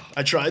football.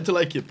 I tried to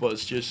like it, but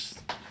it's just.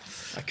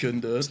 I couldn't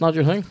do it. It's not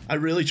your thing? I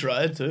really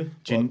tried to.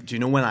 Do you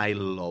know when I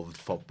loved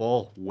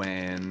football?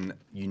 When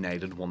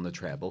United won the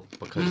treble.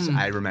 Because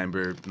I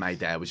remember my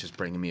dad was just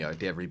bringing me out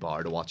to every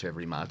bar to watch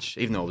every match.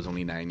 Even though I was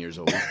only 9 years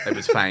old. It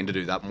was fine to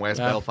do that in West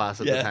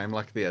Belfast at the time.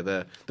 Like they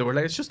were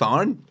like, it's just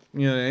on.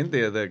 You know what I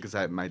mean? Because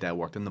my dad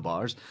worked in the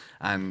bars.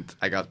 And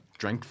I got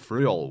drink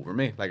through all over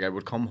me. Like I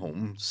would come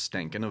home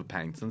stinking of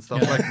pints and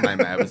stuff. Like my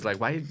mom was like,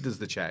 why does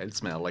the child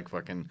smell like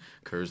fucking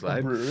Coors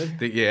Light?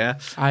 Really?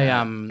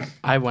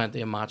 I went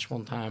to a match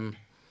one time.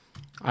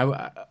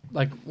 I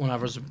like when I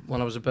was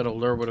a bit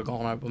older, would have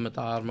gone out with my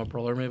dad and my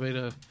brother maybe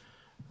to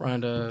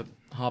round a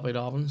Hobby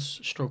Dobbins,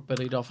 stroke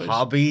Billy Duffy's.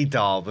 Hobby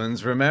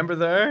Dobbins, remember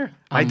there?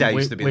 My dad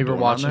used to be. We were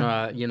watching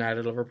a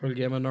United Liverpool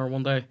game in there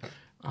one day,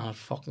 and it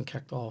fucking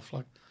kicked off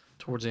like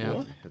towards the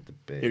end. Hit the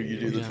big Here you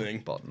do the thing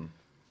button.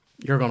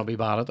 You're gonna be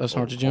bad at this,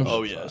 aren't you, James?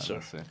 Oh yeah,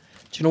 sir. Do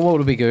you know what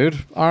would be good,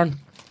 Aaron?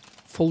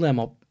 Fold them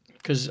up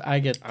because I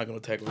get. I'm going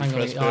to take I'm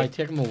Chris. gonna. I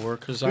take him over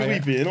because Who I. we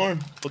being on?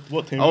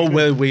 What team? Oh,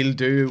 we'll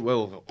do.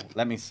 Well,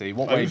 let me see.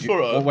 What way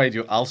do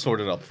you? I'll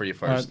sort it up for you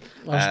first.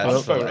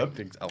 I'll fair enough.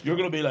 You're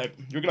going to be like,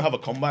 you're going to have a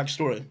comeback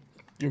story.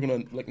 You're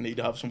going to like need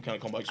to have some kind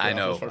of comeback story.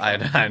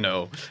 I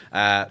know.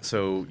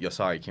 So, you're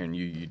sorry, Kieran.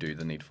 You do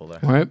the needful there.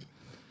 All right.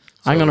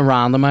 I'm going to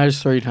randomize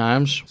 3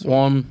 times.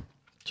 1,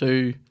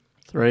 2,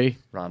 3.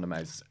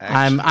 Randomize.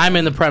 I'm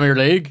in the Premier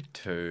League.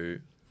 2,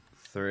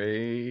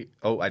 3.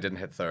 Oh, I didn't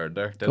hit third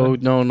there. Did Oh I?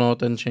 no, it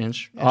didn't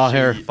change. Oh,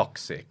 here,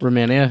 Fuck's sake.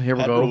 Romania. Here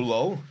we go.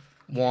 Low.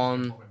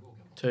 1,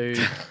 2,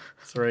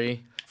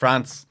 3.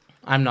 France.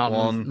 I'm not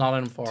 1, not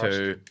in Forest.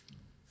 2,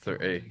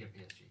 3,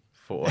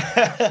 4.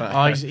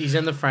 Oh, he's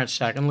in the French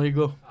second league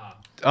though.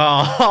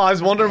 Oh, I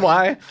was wondering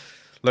why.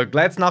 Look,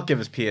 let's not give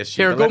us PSG.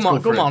 Here, but go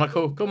let's for it.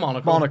 Monaco. Go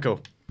Monaco. Monaco.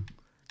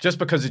 Just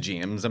because of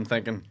James, I'm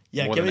thinking.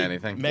 Yeah, more than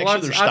anything. Make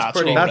Well, sure their that's stats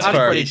pretty- are all that's right.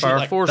 fair. pretty fair.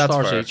 Like, 4 That's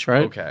stars fair. each,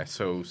 right? Okay,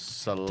 so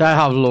Do I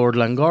have Lord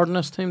Lingard in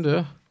this team, do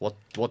I?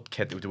 what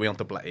kit do we want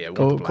the black? Yeah, we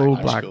Go want the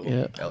black. black, Cool.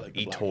 yeah. I like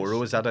the black.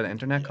 eToro, is that an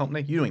internet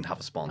company? You don't even have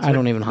a sponsor. I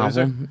don't even have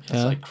Loser. one. It's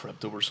Yeah. like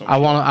crypto or something. I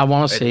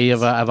want to It see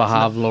is, if I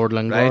have Lord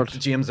Right, Lingard.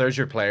 James, there's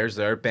your players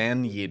there.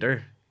 Ben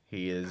Yedder.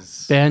 He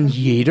is... Ben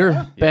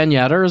Yedder. Ben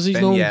Yedder, as he's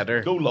Ben known.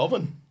 Yedder. Go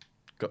loving.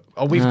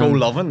 Oh, we've Go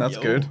Lovin'. That's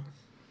Yo. good.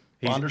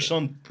 He's-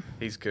 Anderson.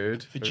 He's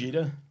good.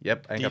 Vegeta.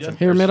 Yep. I think that's Dita. an-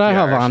 Here, mate, I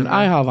have Fiers in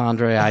I there. have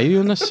Andre Ayew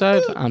on this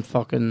side and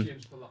fucking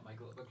James, pull that mic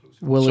a little bit closer.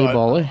 Willie Sorry.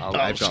 Bolly.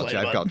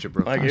 I've got you,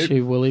 bro. Thank you.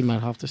 Actually, Willie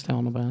might have to stay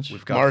on the bench.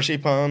 We've got...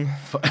 Marzipan.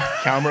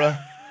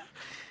 Camera.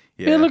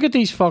 Yeah, look at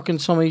these fucking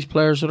some of these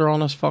players that are on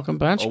this fucking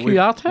bench. Oh, we've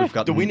Kuyate.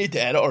 got... Do we need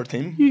to edit our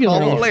team? You can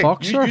Oh, oh, like,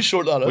 fuck, sir. You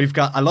sort that out. We've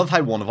got... I love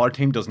how one of our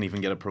team doesn't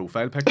even get a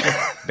profile picture.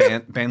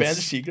 Ben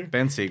Seeger.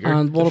 Ben Seeger.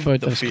 And what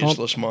about The this?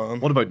 faceless man.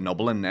 What about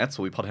Nubble in net?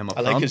 So we put him up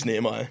I front. like his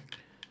name,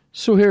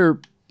 So here,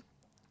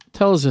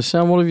 tell us this,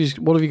 Sam. What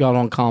have you got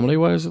on comedy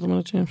wise at the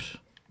minute, James?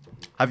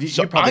 Have you?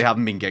 So you probably I-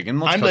 haven't been gigging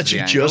much. I'm 'cause of the literally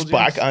ankle, just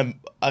back. James.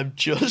 I'm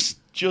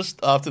just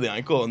after the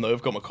ankle, and now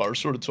I've got my car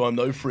sorted, so I'm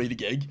now free to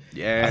gig.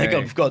 Yay. I think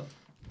I've got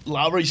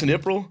Lowry's in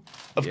April.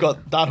 I've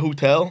got that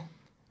hotel.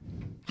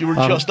 You were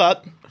just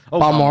at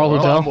Balmoral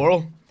Hotel.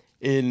 Balmoral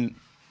in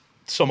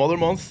some other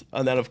month,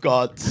 and then I've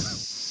got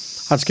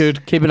That's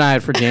good. Keep an eye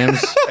out for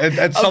James.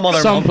 At some other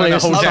Some month in a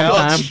place in I've hotel.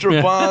 got time.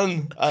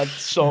 Strabane at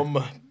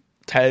some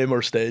time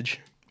or stage.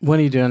 When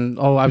are you doing?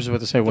 Oh, I was about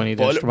to say when are you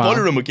doing.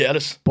 Boiler room will get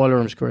us. Boiler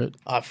room's great.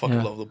 I fucking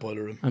Yeah. love the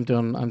boiler room. I'm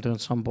doing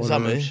some boiler Is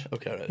that rooms. me?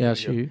 Okay, right.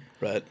 Yes, there we you.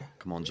 go. Right.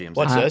 Come on, James.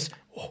 What's this?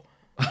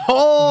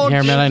 Oh,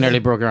 Here, man, I nearly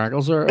broke your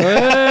ankles there.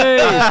 Hey,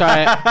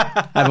 sorry.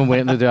 I've been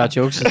waiting to do that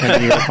joke since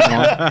you were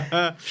coming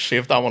on.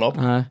 Shave that one up.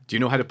 do you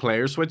know how to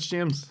player switch,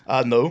 James?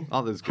 No.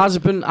 Oh, that's good. Has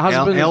it been?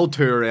 L2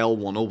 or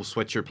L1 will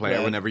switch your player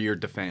Yeah. whenever you're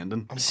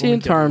defending. See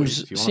in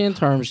terms, you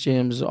wanna-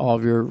 James,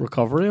 of your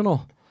recovery and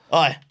all.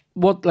 Aye.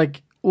 What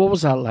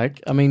was that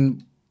like? I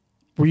mean,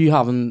 were you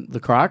having the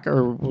crack,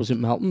 or was it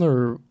melting,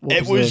 or what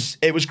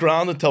It was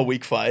grand until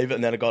week 5,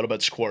 and then it got a bit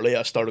squirrely.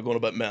 I started going a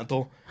bit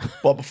mental,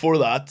 but before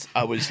that,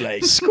 I was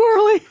like,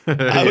 squirrely?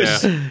 I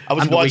was And the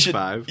week watching.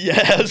 5.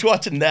 Yeah, I was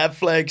watching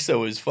Netflix. I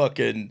was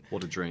fucking.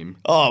 What a dream.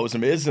 Oh, it was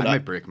amazing. I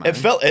might break mine.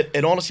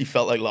 It honestly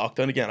felt like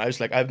lockdown again. I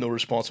was like, I have no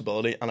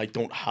responsibility, and I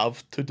don't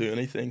have to do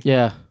anything.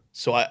 Yeah.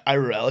 So I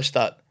relished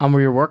that. And were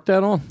your work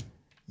dead on?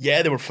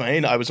 Yeah, they were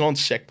fine. I was on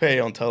sick pay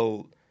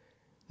until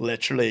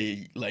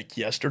literally like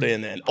yesterday,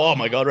 and then oh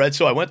my god, right?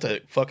 So I went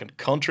to fucking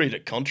country to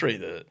country,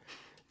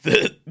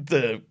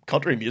 the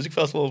country music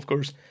festival, of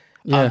course.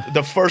 Yeah. And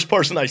the first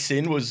person I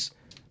seen was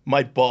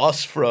my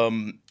boss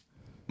from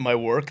my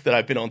work that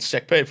I've been on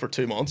sick pay for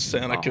 2 months,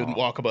 saying I couldn't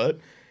walk about,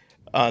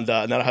 and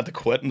then I had to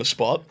quit in the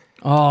spot.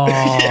 Oh,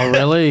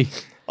 really?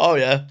 Oh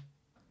yeah.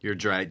 You're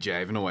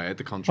jiving away at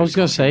the country. I was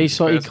gonna say,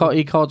 so he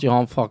festival. caught you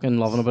on fucking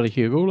loving a bit of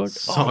Hugo, like.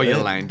 Saw you yeah.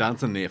 line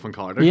dancing Nathan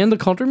Carter. Are you into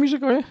country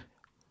music, are you?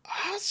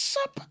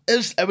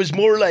 It was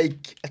more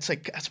like it's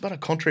about a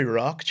country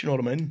rock. Do you know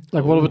what I mean?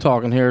 Like, what are we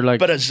talking here? Like,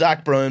 But a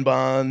Zach Brown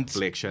band.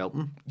 Blake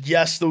Shelton.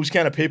 Yes, those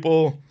kind of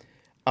people.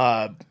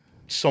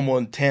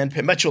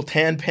 Mitchell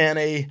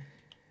Tenpenny.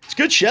 It's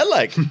good shit,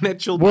 like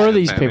Mitchell. where are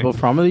these Penny. people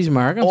from? Are these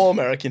Americans? all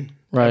American.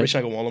 Right. Every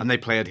single one of them. And they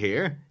play it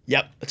here.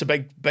 Yep, it's a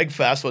big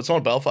festival. It's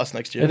on Belfast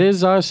next year. It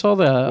is. I saw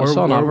that. I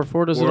saw an advert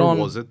for it. Is it where on?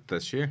 was it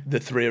this year? The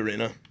 3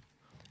 Arena.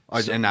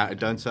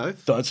 Down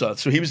south? Down south.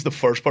 So he was the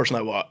first person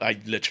I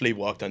literally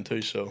walked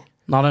into. So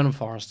Not in a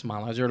forest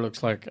manager.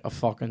 Looks like a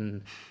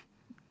fucking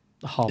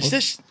hobbit.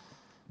 this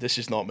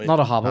is not me. Not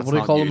a hobbit. That's what do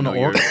you not call you, him? An no,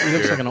 orc. you're- He looks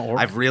you're- like an orc.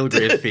 I've real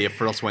great faith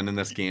for us winning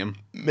this game.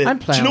 Mate, I'm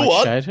playing do you know like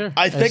what? shite here.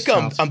 I It's think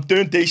chance. I'm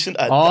doing decent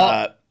at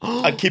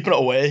at keeping it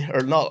away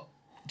or not.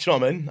 Do you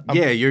know what I mean?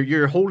 Yeah,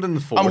 you're holding the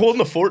fort. I'm holding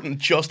the fort and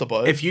just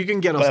about. If you can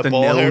get By us a to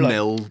ball here, like-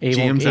 0-0, He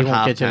James won't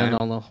at get you to halftime.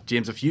 0-0.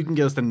 James, if you can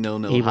get us to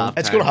 0-0 He at won't. halftime,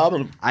 It's gonna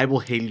happen. I will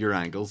heal your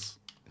ankles.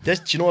 Do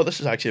you know what? This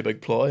is actually a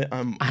big ploy.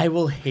 I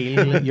will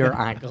heal your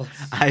ankles.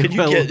 I Can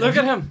you will. get- Look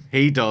at him,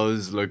 He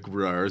does look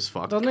rare as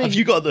fuck. doesn't he? Have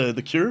you got the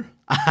cure?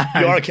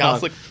 You are a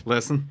Catholic.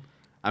 Listen,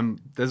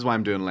 This is why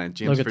I'm doing Lent,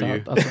 James, Look at for that.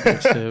 you. That's a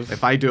big stove.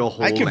 If I do a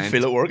whole I can Lent,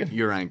 feel it working.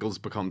 your ankles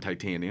become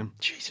titanium.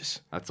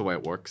 Jesus. That's the way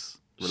it works.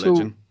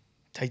 Religion.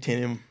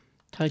 Titanium.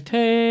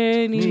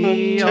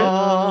 Titanium.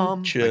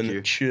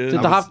 Chin. Did they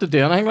have to do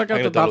anything like that?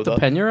 I Did they have to download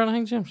pin you or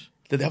anything, James?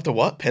 Did they have to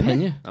what? Pin Pin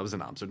me? you? That was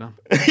in Amsterdam.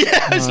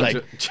 Yeah, it's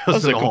like Just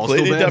that's in a the hostel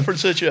completely then. different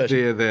situation.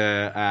 You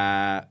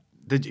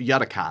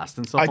had a cast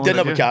and stuff? I on, didn't did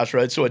have a you? cast,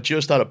 right? So I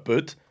just had a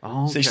boot.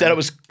 Oh, So he okay. said it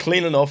was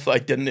clean enough that I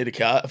didn't need a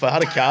cast. If I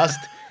had a cast,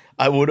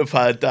 I would have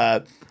had.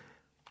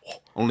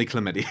 Only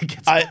chlamydia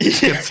I-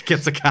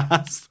 gets a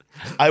cast.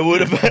 I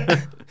would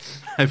have.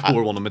 I've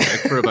wore one on my dick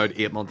for about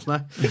 8 months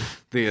now.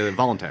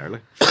 Voluntarily.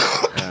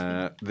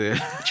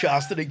 The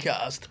Chastity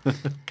cast.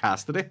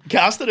 castity.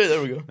 Castity,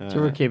 there we go. Do you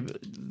ever keep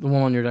the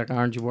one on your dick,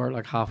 aren't you wear it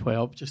like halfway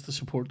up just to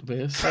support the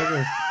base?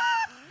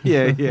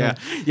 Yeah.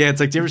 It's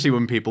like, do you ever see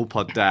when people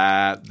put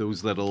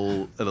those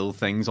little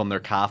things on their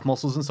calf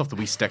muscles and stuff, the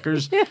wee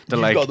stickers? Yeah. They're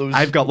like, got those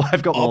I've got one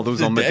of up those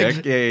the on my dick?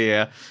 dick.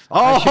 Yeah.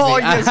 Oh,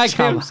 yes,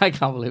 James. I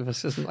can't believe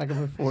this isn't like a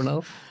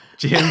 4-0.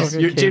 James,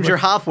 you're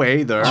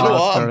halfway there. You know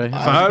that's what? dirty.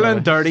 Foul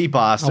and dirty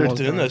bastard. was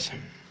Doing this.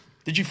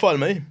 Did you follow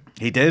me?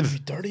 He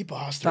did. Dirty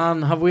bastard.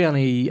 Dan, have we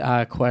any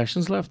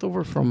questions left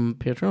over from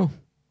Patreon?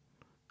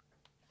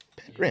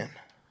 Graham.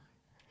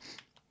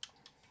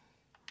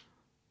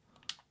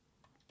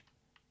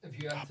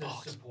 If you had to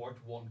support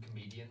one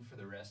comedian for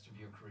the rest of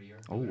your career,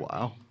 Oh,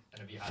 wow.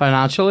 and if you had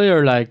Financially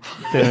or like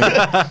doing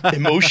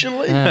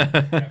Emotionally?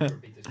 to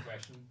repeat this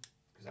question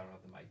because I don't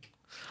have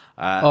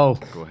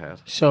the mic. Go ahead.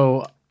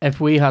 So if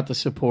we had to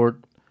support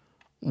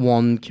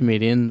one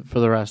comedian for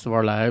the rest of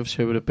our lives,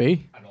 who would it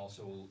be? And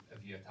also,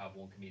 if you had to have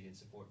one comedian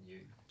supporting you,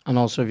 And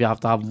also, if you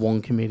have to have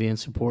one comedian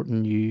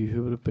supporting you,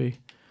 who would it be?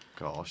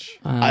 Gosh.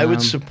 I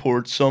would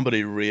support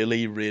somebody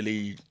really,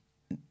 really,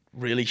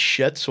 really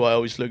shit, so I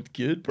always looked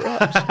good,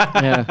 perhaps.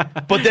 Yeah,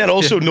 But then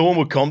also, no one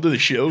would come to the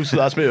show, so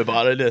that's maybe a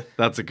bad idea.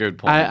 That's a good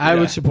point. I Yeah.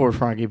 would support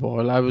Frankie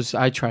Boyle.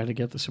 I tried to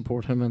get to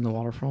support him in the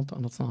Waterfront,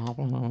 and it's not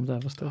happening. I'm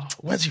devastated.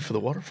 When's he for the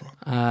waterfront?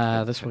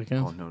 This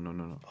weekend, Oh,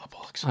 no. Oh,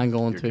 bollocks. I'm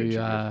going You're good,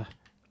 you're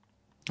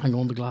I'm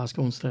going to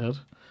Glasgow instead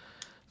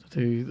to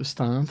do the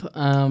stand.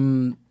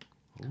 Oh,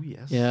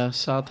 yes. Yeah,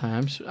 sad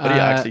times. How do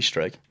you actually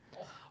strike?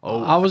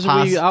 Oh, I was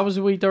pass.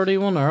 a wee dirty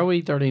one, or a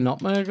wee dirty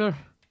nutmeg there.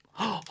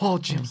 Oh,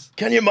 James.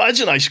 Can you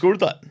imagine I scored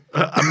that?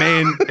 I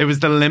mean, it was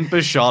the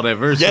limpest shot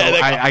ever, so Yeah,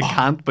 like, I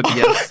can't, but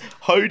yes.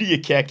 How do you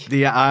kick?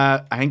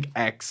 I think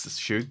X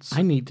shoots.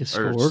 I need to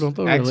score, Or don't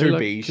I? X Really? or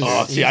B, 'cause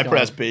Oh, see, he's I got-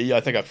 pressed B. I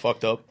think I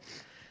fucked up.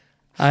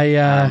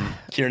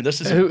 Kieran,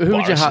 this is Who would you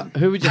embarrassing.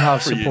 who would you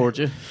have For you. support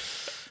you?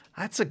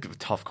 That's a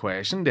tough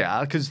question,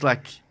 yeah, because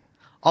like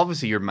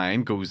obviously your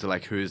mind goes to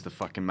like who is the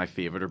fucking my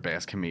favorite or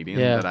best comedian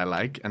Yeah. that I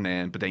like, and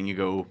then you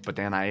go, but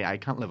then I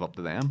can't live up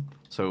to them,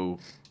 so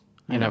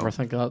I never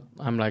think that.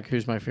 I'm like,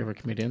 who's my favorite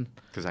comedian?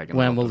 because I can.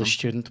 When live will up the to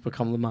student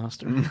become the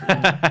master?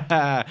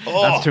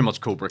 That's too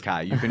much Cobra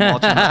Kai. You've been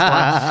watching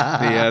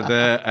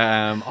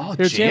that one.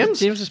 Here, James.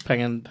 James is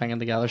pinging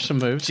together some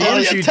moves.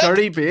 James, yeah, you tell-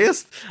 dirty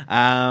beast.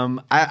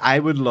 I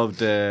would love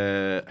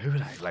to. Who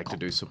would I like to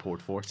do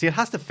support for? See, it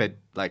has to fit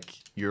like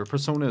your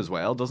persona as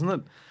well, doesn't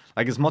it?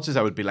 Like as much as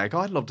I would be like, oh,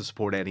 I'd love to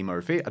support Eddie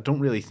Murphy. I don't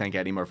really think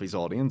Eddie Murphy's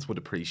audience would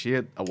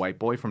appreciate a white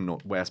boy from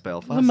West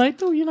Belfast. They might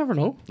though. You never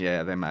know.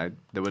 Yeah, they might.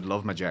 They would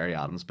love my Jerry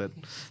Adams bit.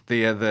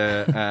 The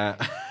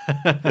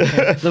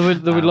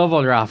They would love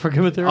all your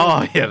African material.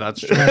 oh yeah,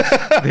 that's true.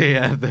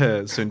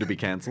 The soon to be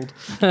cancelled.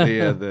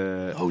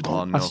 Oh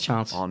don't. no. That's a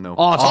chance. Oh no.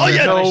 Oh, it's Oh,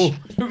 yeah, no. nice.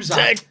 Who's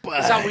Take that?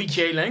 Is that back. wee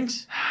Jay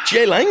Lings?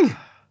 Jay Lang?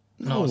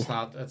 No, it's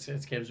not. It's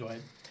Gibbs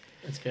White.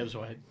 It's Gibbs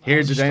White. Here,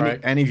 That was did a strike.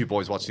 any of you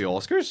boys watch the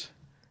Oscars?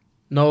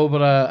 No,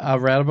 but I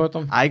read about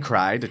them. I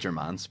cried at your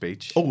man's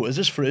speech. Oh, is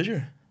this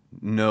Fraser?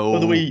 No.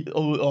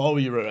 Oh,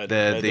 you were right.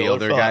 the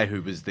other guy who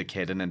was the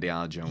kid in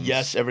Indiana Jones.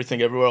 Yes,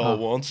 everything, everywhere, all at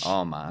once.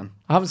 Oh man.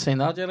 I haven't seen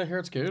that yet. I hear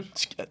it's good.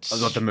 It's- Was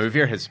that the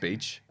movie or his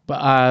speech? But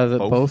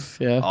both,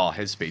 yeah. Oh,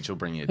 his speech will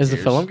bring you to Is the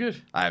tears. film good?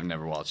 I have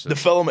never watched it. the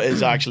film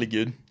is actually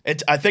good.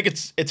 I think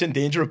it's in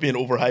danger of being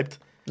overhyped,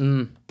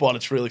 but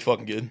it's really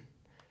fucking good.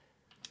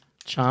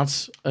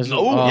 Chance? Is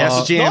No, it, yes,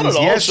 not James. at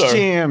all, Yes, sir.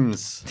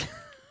 James.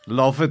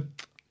 Love it.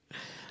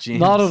 James.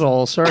 Not at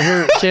all, sir.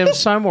 Here, James,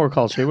 sound more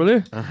culture, will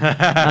you?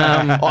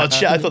 Oh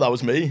shit! I thought that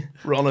was me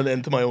running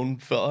into my own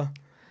fella.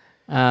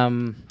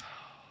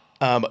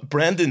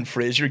 Brendan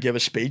Fraser gave a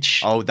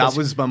speech. Oh, that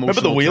was emotional.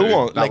 Remember the wheel too.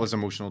 one? That was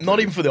emotional. Not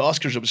too. even for the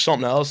Oscars. It was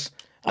something else,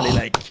 and he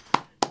like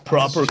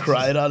proper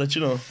cried at it.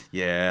 You know.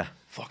 Yeah.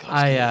 Fuck.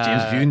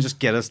 James, if you can just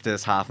get us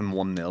this half and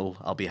 1-0,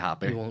 I'll be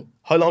happy.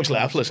 How long's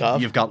left? Let's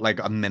have. You've got like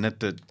a minute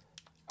to.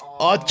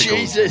 Oh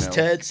Jesus, 1-0.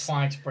 Teds.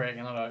 Thanks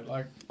breaking it out.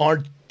 Like,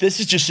 This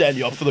is just setting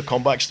you up for the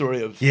comeback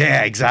story of.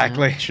 Yeah,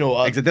 exactly. You know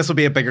what? This will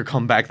be a bigger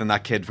comeback than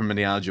that kid from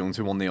Indiana Jones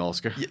who won the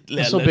Oscar.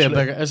 this will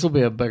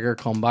be a bigger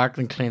comeback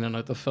than cleaning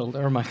out the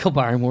filter of Michael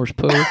Barrymore's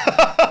pool.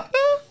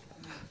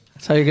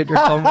 That's how you get your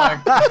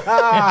comeback.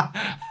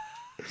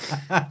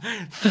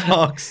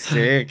 Fuck's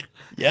sake.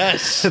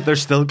 Yes. They're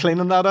still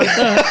cleaning that out.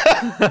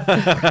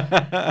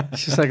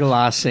 It's just like the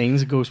last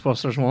scenes of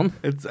Ghostbusters 1.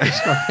 It's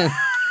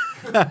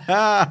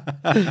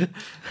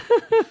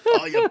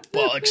Oh, you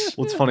bollocks.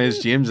 What's funny is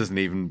James hasn't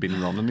even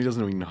been running. He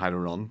doesn't even know how to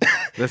run.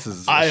 This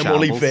is I am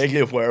only shambles. vaguely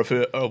aware of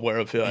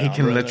who I am. He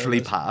can right literally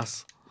now.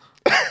 pass.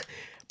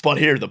 But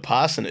here, the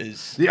passing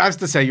is... Yeah, I have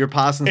to say, your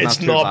passing's It's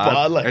not too not bad.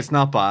 bad, like- It's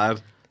not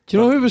bad. Do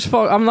you know who was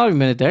fuck? I'm not even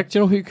being a dick. Do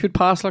you know who could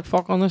pass like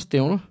fuck on this? Do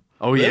you know?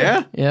 Oh,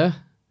 yeah? Yeah.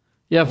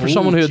 Yeah, for Oh,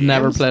 someone who had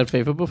never James. played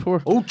FIFA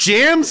before. Oh,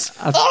 James!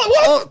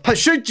 Oh, what?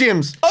 Shoot,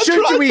 James! I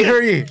Shoot, tried we to.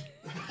 hear you!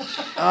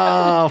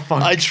 Oh,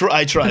 fuck. I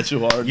tried so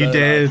hard. You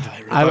did.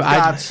 I- I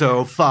got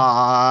so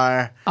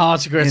far. Oh,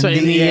 it's a great song.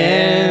 In the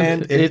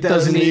end, it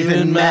doesn't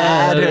even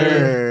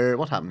matter.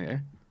 What happened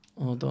here?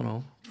 Oh, I don't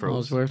know. That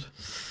Froze. was weird.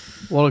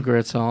 What a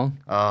great song.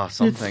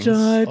 Some It things.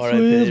 starts R.I.P.,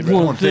 with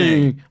bro. one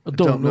thing. I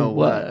don't know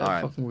why. All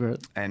right. Fucking great.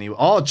 Anyway,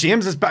 oh,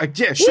 James is back.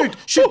 Yeah, shoot,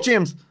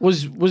 James.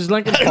 Was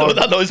Linkin I don't know what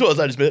Park that noise was.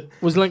 I just bit.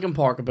 was Linkin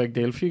Park a big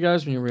deal for you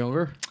guys when you were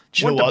younger?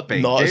 Do you know What what? the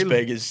big Not as deal?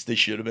 big as they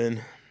should have been.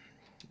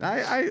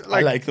 I I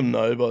like them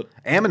now, but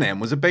Eminem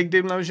was a big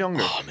deal when I was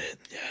younger. oh man,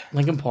 yeah,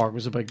 Linkin Park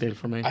was a big deal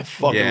for me. I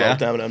fucking Yeah. love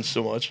Eminem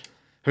so much.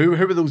 Who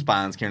were those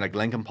bands, Kieran? Like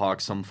Linkin Park,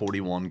 Sum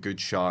 41, Good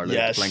Charlotte,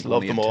 Yes, Blink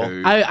love them all.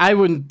 182. I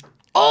wouldn't.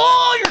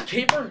 Oh, your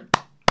keeper.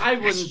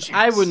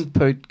 I wouldn't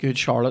put Good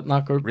Charlotte in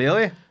that group.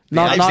 Really?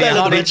 Not Lifestyle of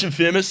not the rich and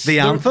famous. The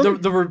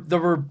anthem?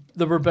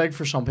 They were big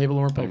for some people.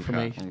 They weren't big for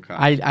me. Okay.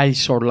 I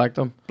sort of liked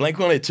them. Blink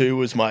 182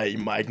 was my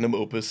magnum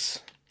opus.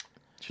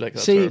 Do you like that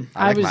See, term?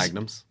 I like was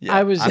Magnums. Yeah.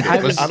 I was And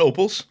I was and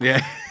opals.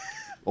 Yeah.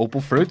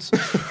 Opal Fruits.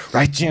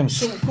 Right, James.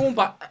 so going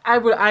back. I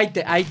like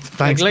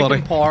Thanks, Linkin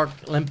buddy. Park,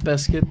 Limp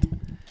Bizkit,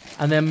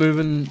 and then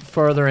moving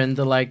further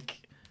into like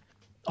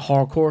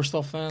hardcore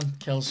stuff. Then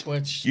Kill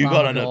Switch, You Lamb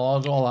got of into-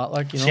 God, all that.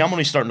 Like you See, know, I'm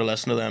only starting to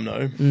listen to them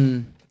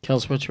now. Kill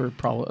Switch were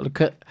probably.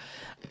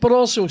 But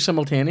also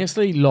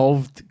simultaneously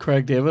loved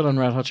Craig David and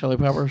Red Hot Chili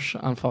Peppers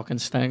and fucking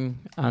Sting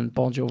and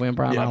Bon Jovi and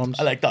Bryan Yeah, Adams.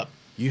 I like that.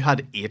 You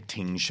had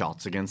 18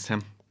 shots against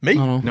him. Me? I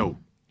know. No,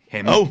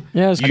 him. Oh,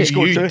 Yeah, his, You,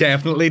 ki- you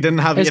definitely didn't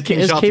have his, 18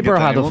 his shots keeper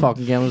against had the anyone.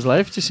 fucking game of his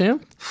life. Did you see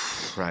him?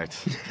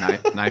 Right.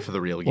 Now for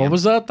the real game. What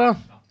was that, Dan?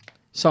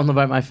 Something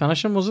about my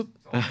finishing, was it?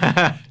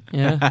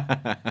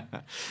 Yeah.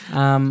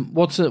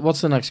 What's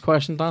the next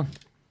question, Dan?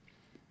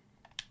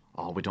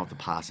 Oh, we don't have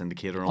the pass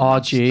indicator on. Oh,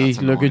 That's- gee,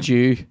 that's look annoying. at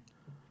you.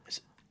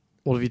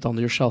 What have you done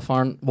to yourself,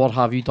 Aaron? What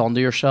have you done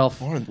to yourself?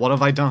 What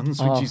have I done,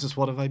 sweet Oh. Jesus?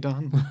 What have I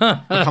done?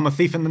 Become a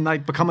thief in the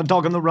night, become a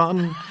dog on the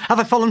run.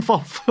 Have I fallen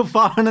far,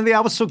 and the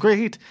hour so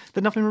great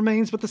that nothing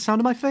remains but the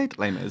sound of my fate?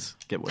 Lame is,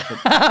 get with it.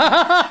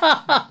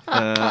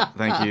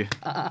 Thank you,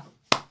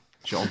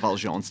 Jean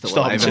Valjean, still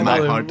Stop alive it, in my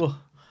heart. Unbelievable.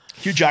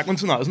 Hugh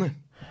Jackman's in that, isn't he?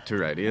 Two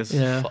righties,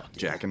 Yeah.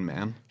 Jack and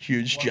man.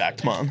 Huge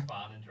jacked man.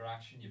 Fan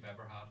interaction you've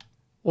ever had?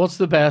 What's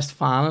the best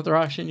fan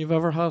interaction you've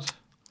ever had?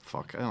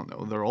 Fuck, I don't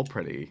know. They're all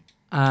pretty.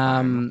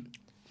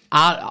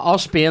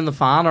 Us being the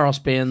fan or us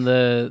being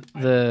the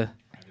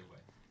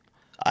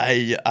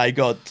I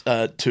got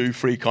 2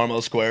 free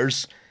caramel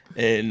squares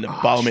in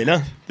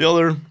Ballymena the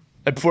other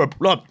before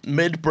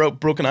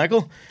broken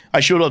ankle. I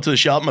showed up to the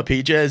shop in my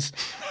PJs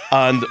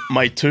and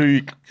my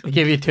two they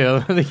give you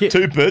two. They give-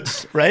 two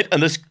boots, right?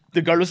 And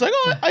the girl was like,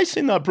 "Oh, I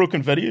seen that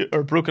broken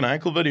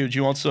ankle video. Do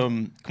you want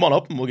some? Come on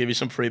up, and we'll give you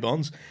some free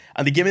buns."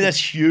 And they gave me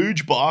this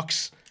huge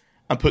box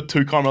and put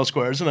 2 caramel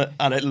squares in it,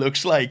 and it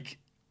looks like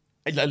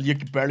you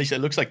can barely say. It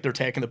looks like they're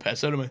taking the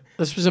piss out of me.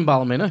 This was in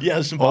Ballymena. Yeah,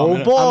 it's some Oh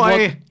Ballymena.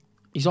 boy!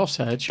 He's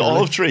offside. The Surely.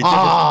 olive tree.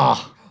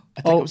 Ah,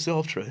 I think it was the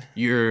olive tree.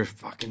 you're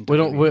fucking. We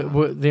don't. doing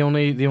We, the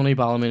only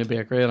Ballymena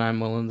bakery that I'm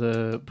willing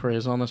to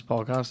praise on this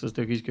podcast is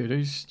Doogie's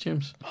Goodies,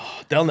 James.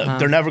 They're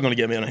never going to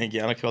get me anything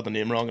again. I got the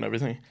name wrong and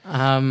everything.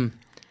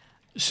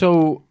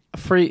 So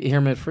free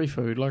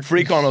food, like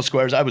Free caramel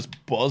squares. I was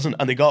buzzing,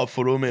 and they got a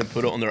photo of me and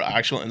put it on their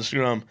actual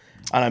Instagram.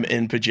 And I'm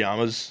in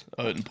pajamas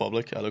out in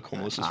public. I look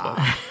homeless as fuck.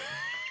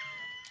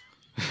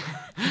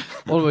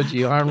 What about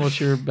you, Aaron? What's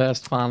your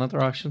best fan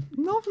interaction?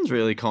 Nothing's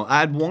really I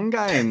had one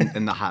guy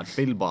in the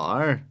Hatfield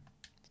bar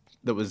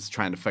that was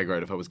trying to figure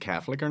out if I was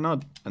Catholic or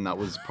not, and that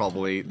was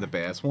probably the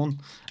best one.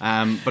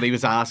 But he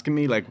was asking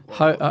me like,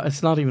 How?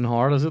 It's not even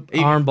hard, is it?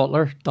 Aaron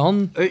Butler,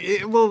 done.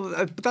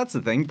 but that's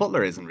the thing.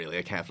 Butler isn't really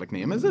a Catholic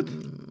name, is it?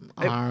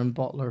 Aaron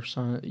Butler,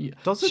 son.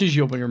 Does it? Since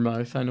you open your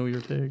mouth, I know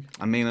you're big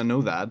I mean, I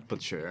know that,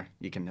 but sure,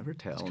 you can never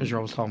tell. because you're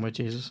always talking about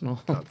Jesus and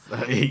all.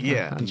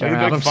 Yeah. And Are you, Jerry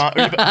a big Adams.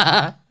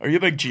 fan, are you a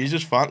big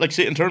Jesus fan? Like,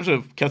 see, in terms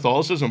of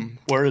Catholicism,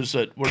 where do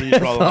you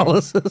draw that?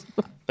 Catholicism.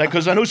 Like,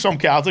 because I know some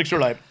Catholics are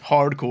like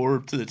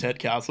hardcore to the tit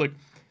Catholic,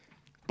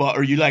 but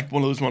are you like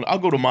one of those ones? I'll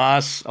go to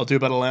mass, I'll do a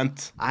bit of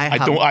Lent. I don't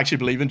haven't- actually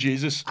believe in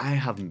Jesus. I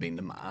haven't been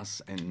to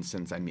mass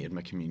since I made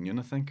my communion,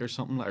 I think, or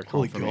something like.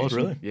 Holy God,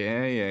 really?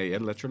 Yeah,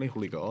 literally,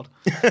 holy God.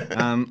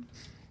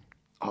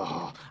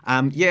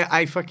 Yeah,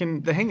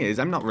 the thing is,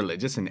 I'm not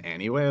religious in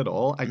any way at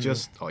all. I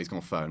just, he's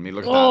gonna phone me.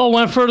 Look at Oh, that.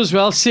 went for it as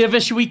well. Save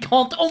us, we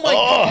can't. Oh my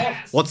God.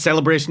 What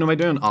celebration am I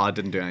doing? Oh, I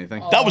didn't do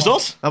anything. That was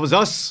us. That was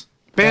us.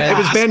 Ben, it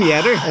was Ben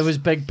Yedder. It was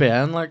Big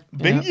Ben, like.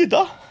 Ben yeah.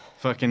 Yedder.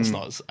 Fucking It's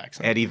not his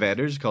accent. Eddie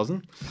Vedder's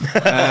cousin.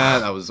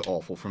 That was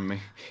awful from me.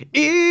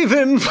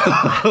 Even.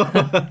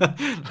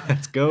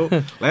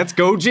 Let's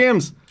go,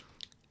 James.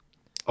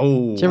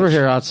 Oh, Did you ever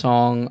hear that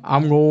song?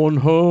 I'm going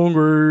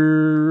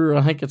hungry.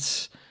 I think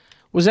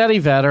was Eddie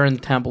Vedder in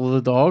Temple of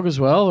the Dog as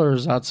well, or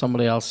is that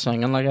somebody else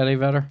singing like Eddie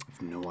Vedder? I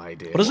have no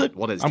idea. What is it?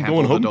 What is I'm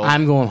Temple going of the home. Dog?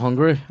 I'm going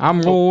hungry.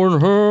 I'm going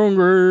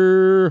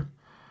hungry.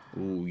 Oh,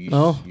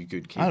 No. you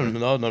good keeper. I don't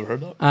know. I've never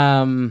heard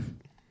that.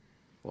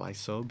 Why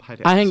sub? How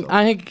do I sub?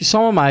 think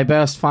some of my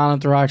best fan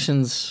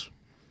interactions.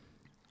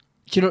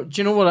 Do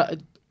you know what?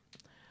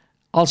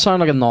 I'll sound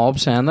like a knob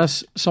saying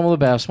this. Some of the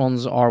best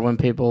ones are when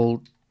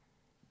people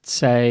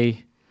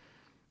say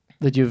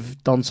that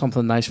you've done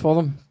something nice for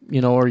them,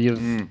 or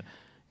you've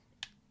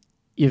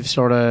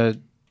sort of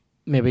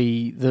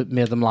maybe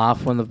made them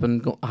laugh when they've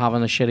been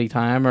having a shitty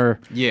time, or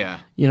Yeah.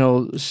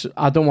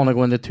 I don't want to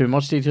go into too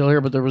much detail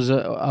here, but there was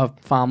a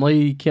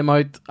family came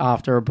out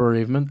after a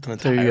bereavement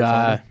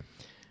to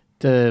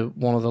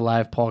one of the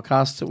live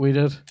podcasts that we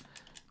did.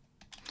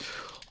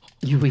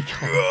 You weak.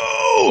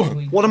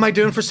 What am I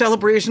doing for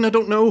celebration? I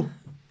don't know.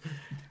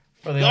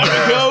 There we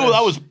go.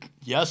 That was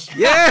yes.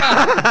 Yeah.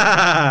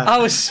 I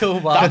was so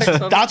bad.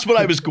 That's what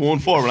I was going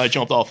for when I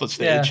jumped off the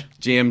stage. Yeah.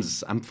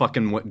 James, I'm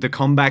fucking... The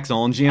comeback's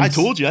on, James. I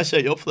told you. I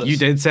set you up for this. You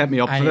did set me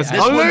up for this. I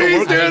Oh, need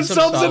he's doing some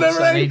subs and subs,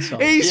 I need everything.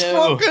 subs. He's Yeah.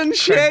 fucking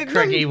shit.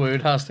 Craigie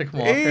Wood has to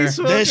come off here.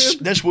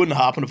 This wouldn't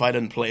happen if I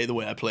didn't play the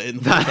way I played. In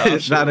the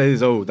first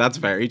half, That's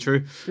very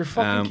true. Your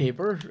fucking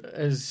keeper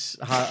has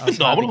had a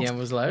Phenomenal. game of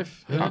his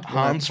life.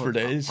 Hands for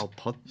days. I'll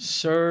put...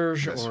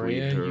 Serge That's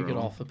Aurier, sweet, you get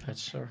girl. off the pitch,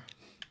 sir.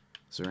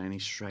 Is there any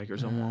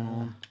strikers I want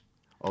on?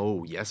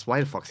 Oh, yes. Why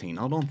the fuck's he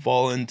not on?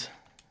 Volland.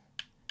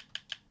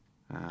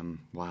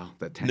 Wow.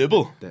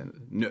 Nibble.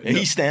 No,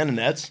 He's staying in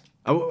nets.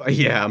 Oh,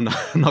 yeah. I'm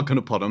not going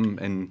to put him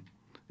in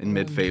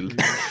midfield.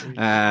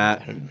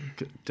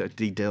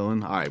 D.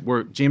 Dillon. All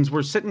right, James,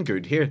 we're sitting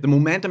good here. The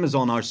momentum is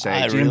on our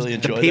side. I James. really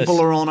enjoy the people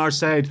this. are on our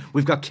side.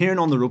 We've got Kieran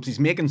on the ropes. He's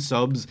making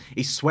subs.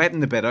 He's sweating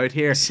the bit out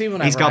here. See,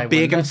 whenever He's I got win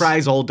bacon this-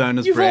 fries all down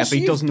his breath.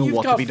 He doesn't know you've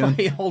what to got be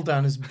doing. Hold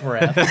down his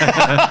breath.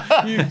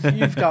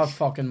 you've got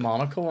fucking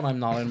Monaco, and I'm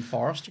not in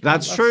Forest.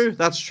 That's true.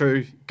 That's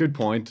true. Good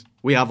point.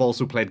 We have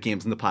also played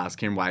games in the past,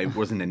 Kieran, where I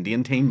was an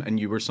Indian team and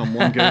you were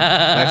someone good.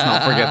 Let's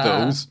not forget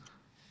those.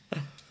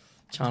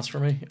 Chance for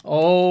me.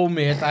 Oh,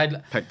 mate,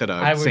 Picked it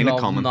out. I would Seen it love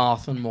coming.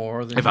 nothing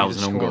more than If you I was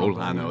to an own score a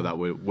goal, I know that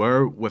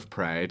we're with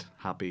pride.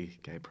 Happy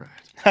gay pride.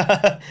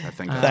 I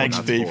think that's Thanks,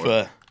 what that's for.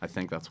 FIFA. I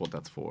think that's what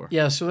that's for.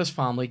 Yeah, so this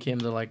family came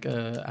to like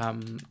a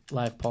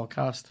live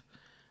podcast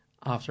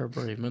after a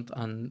bereavement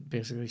and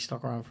basically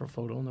stuck around for a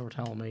photo, and they were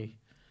telling me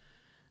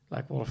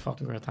like what a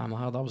fucking great time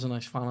I had. That was a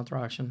nice fan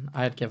interaction.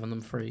 I had given them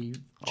free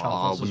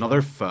chaffles. Oh,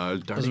 another foul.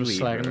 because I Dirty was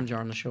slagging weaver. them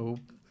during the show.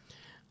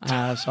 So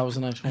that was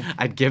a nice one.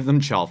 I'd give them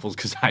chaffles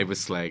because I was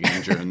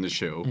slagging during the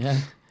show. Yeah.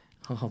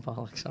 Oh,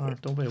 Alex,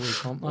 don't be a wee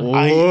cunt. Man.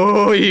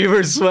 Oh, you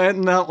were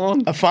sweating that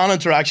one. A fan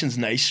interaction's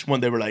nice when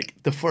they were like,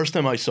 the first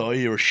time I saw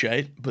you were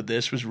shite, but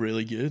this was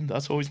really good.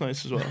 That's always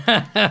nice as well.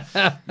 I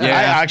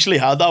actually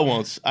had that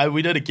once.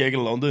 We did a gig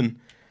in London,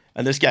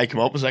 and this guy came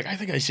up and was like, I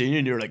think I seen you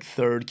in your like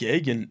third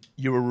gig, and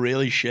you were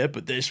really shit,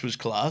 but this was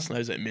class. And I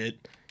was like,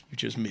 mate, you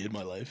just made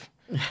my life.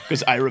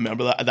 Because I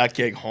remember that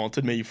gig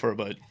haunted me for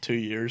about 2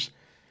 years.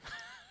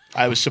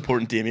 I was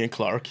supporting Damien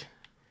Clark.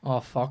 Oh,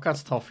 fuck,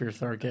 that's tough for your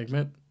third gig,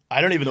 mate. I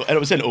don't even know. And it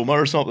was in Oma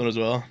or something as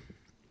well.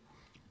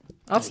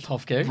 That's a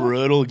tough gig.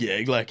 Brutal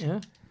gig, like.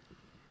 Yeah.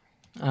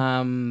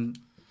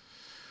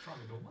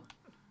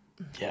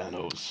 Yeah,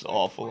 no, it was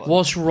awful.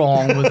 What's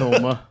wrong with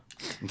Oma?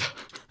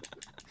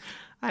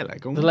 I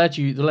like him. They let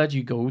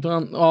you go,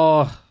 Dan.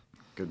 Oh,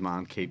 Good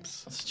man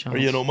keeps. that's a chance. Are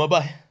you an Oma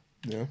by?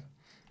 Yeah.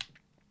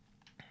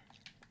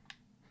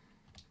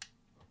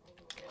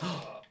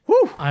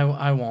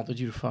 I wanted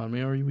you to find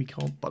me, or you wee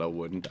cunt. But I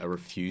wouldn't. I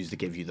refuse to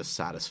give you the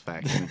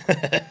satisfaction.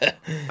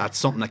 That's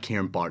something that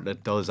Kieran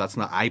Bartlett does. That's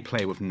not. I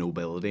play with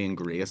nobility and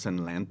grace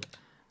and length.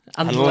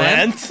 And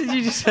Lent? Lent? Did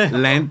you just say?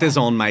 Length is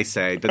on my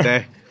side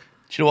today.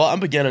 Do you know what? I'm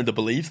beginning to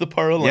believe the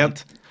power of Yep.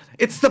 Lent.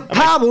 It's the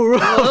power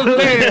of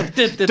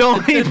Lent.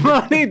 Don't need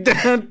money.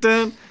 Dun,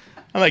 dun.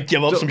 I might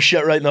give up some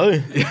shit right now.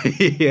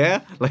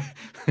 Yeah. Like,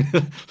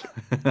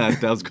 I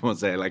was going to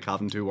say like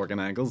having two working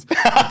ankles.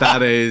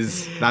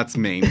 That's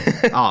mean.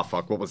 Oh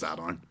fuck! What was that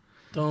on?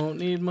 Don't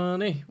need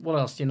money. What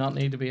else do you not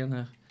need to be in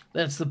there?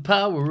 That's the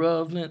power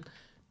of Lent.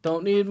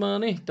 Don't need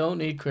money. Don't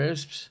need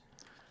crisps.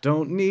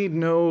 Don't need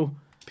no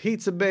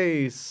pizza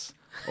base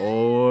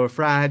or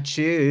fried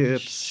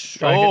chips.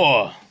 Strike it.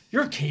 Oh,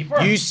 You're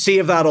keeper. You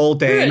save that all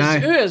day now.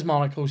 Who is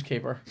Monaco's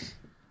keeper?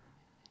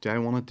 Do I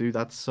want to do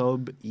that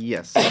sub?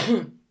 Yes.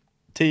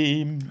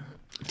 team.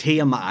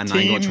 Team, and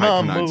I'm going to try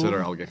to pronounce it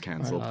or I'll get Right,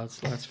 cancelled.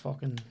 lads, let's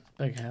fucking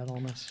big head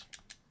on this.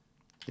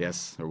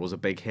 Yes, there was a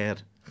big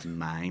head.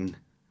 Mine.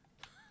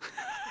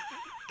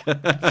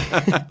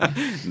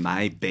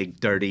 My big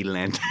dirty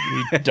Lent.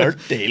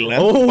 Dirty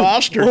Lent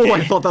bastard. Oh,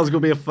 I thought that was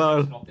going to be a foul.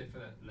 An update for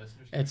the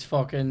listeners. It's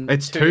fucking.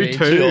 It's 2-2.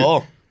 2-2.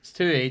 Oh, It's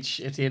 2-H.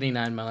 It's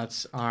 89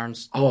 minutes.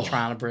 Aaron's Oh.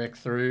 trying to break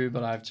through,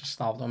 but I've just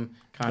stopped him.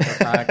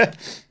 Counter-attack.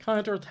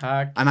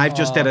 Counter-attack. And I've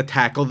just did a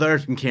tackle there,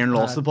 and Kieran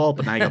lost the ball,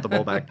 but now I got the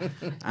ball back.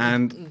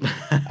 And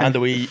and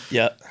we,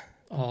 yeah.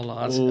 Oh,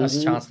 lads,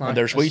 that's chance now. And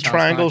there's That's wee chance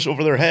triangles now.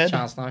 over their head.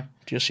 Chance now.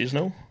 Just so you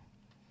know.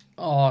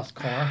 Oh, it's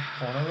corner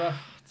there.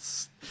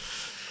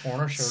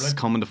 Corner, surely. It's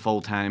coming to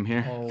full time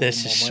here. Oh,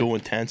 This is so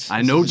intense.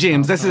 I know,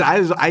 James. chance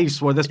I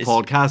swear this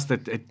podcast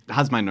it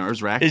has my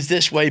nerves wrecked. Is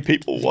this why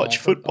people watch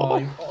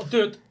football? Oh,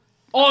 dude.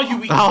 Oh,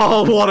 you.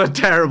 Oh, what a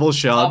terrible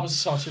shot! That was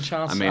such a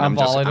chance. I mean, I'm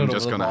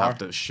just gonna have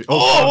to shoot.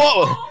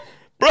 Oh,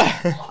 what?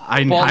 Bruh. How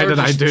did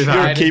I do You're a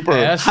that?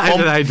 keeper. How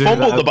did I do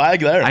Fumbled that? the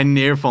bag there. I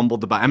near fumbled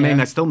the bag. I mean,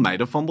 Yeah. I still might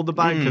have fumbled the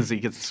bag because he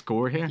gets the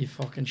score here. You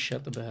fucking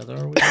shit the bed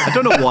there. I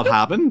don't know what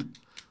happened.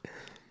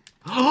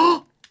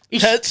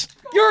 Hits.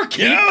 You're a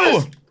keeper.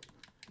 Yo!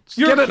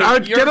 Get it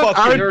out! Get it out!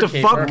 The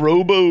fuck!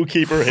 Robo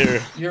keeper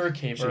here. Your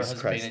keeper Jesus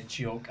has Christ. been a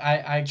joke.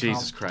 I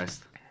Jesus can't.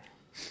 Christ!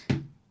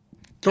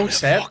 Don't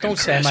say it. fucking Don't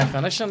say my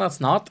finishing. That's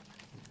not.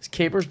 This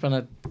keeper's been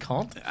a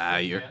cunt.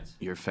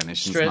 Your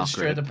finishing's Straight, not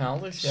straight great. to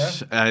penalties.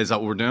 Yeah. Is that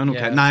what we're doing? Okay.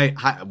 Yeah. Now,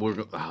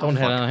 Don't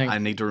hit anything. I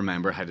need to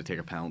remember how to take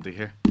a penalty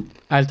here.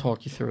 I'll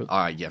talk you through it. All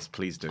right. Yes,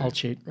 please do. I'll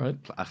cheat. Right.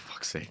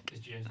 Fuck's sake! Is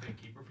James being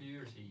keeper for you,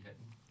 or is he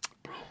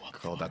hitting?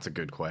 Oh, that's a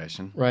good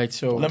question. Right.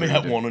 So. Let me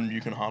hit one and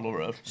you can handle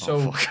Rev.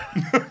 So.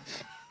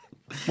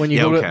 When you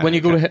Yeah, go okay, to when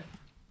you go to okay. hit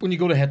when you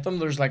go to hit them,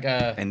 there's like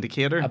a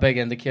Indicator. big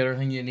indicator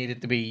thing. You need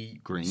it to be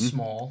Green.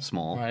 small,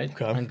 right,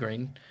 Okay. and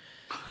green.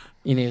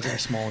 You need it to be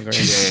small and green.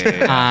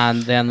 Yeah.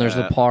 And then there's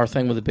the power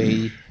thing with the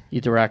B.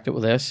 You direct it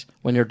with this.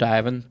 When you're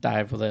diving,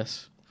 dive with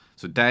this.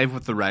 So dive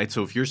with the right.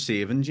 So if you're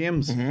saving,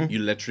 James, you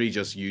literally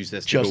just use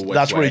this to Just- go which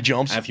that's where way. he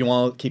jumps. And if you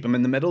want to keep him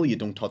in the middle, you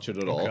don't touch it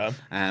at all.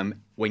 Okay.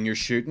 When you're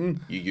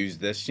shooting, you use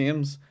this,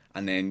 James,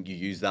 and then you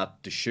use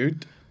that to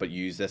shoot, but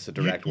you use this to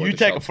direct where you the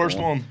take the shot's first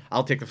going. one.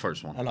 I'll take the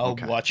first one. And I'll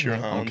Okay. watch your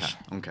hands.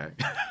 Okay.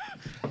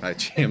 Right,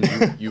 James,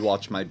 you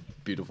watch my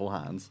beautiful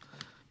hands.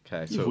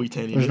 Okay, so Wee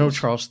tiny There's no nails.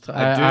 trust. I do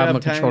have have my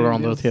controller tiny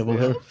under the nails, table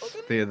yeah.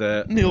 here.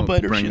 the Nail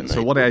biter brilliant. shit,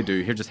 So mate. what do I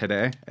do here? Just hit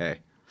A. A.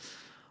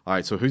 All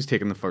right. So who's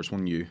taking the first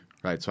one? You.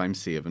 Right. So I'm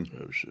saving.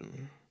 Oh, shit.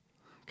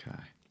 Okay.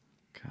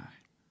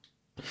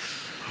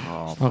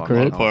 Oh, Not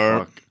great.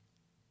 fuck.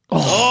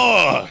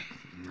 Oh!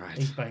 Right.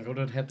 He's bingoed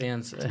it. Hit the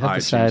ends. Hit All the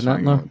right, side James, net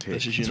I'm now. gonna take-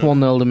 This is It's you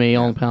know. 1-0 to me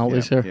on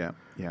penalties here.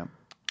 Yeah.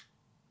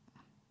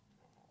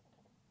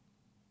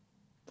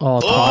 Oh,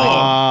 Tony.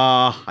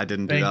 I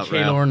didn't do Big that.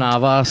 Keylor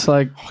Navas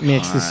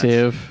makes the Alright.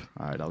 save.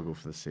 All right, I'll go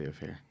for the save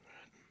here.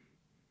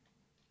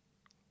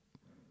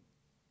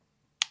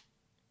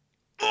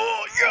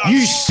 Oh, yeah!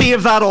 You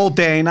save that all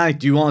day now.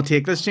 Do you want to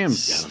take this,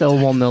 James? Still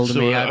 1-0 to So,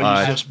 me. I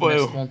Alright. use this boy.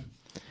 Missed one.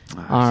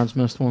 Aaron's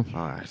missed one.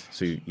 All right.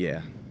 So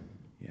yeah.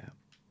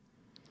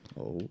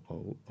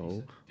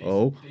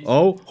 Oh!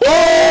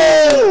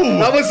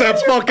 That was a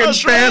fucking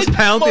That's best right,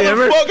 penalty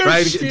ever. motherfuckers.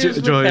 Right, Excuse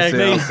me, Joy,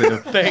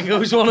 McKegney.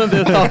 Bingo's one of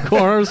the top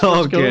corners.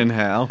 Let's go. fucking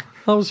hell.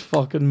 That was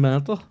fucking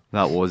mental.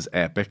 That was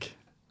epic.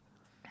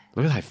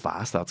 Look at how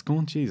fast that's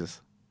going.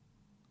 Jesus.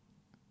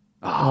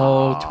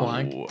 Oh,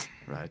 twank. Oh.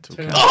 Right.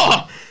 Okay.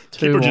 Oh!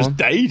 Keeper 2-1. just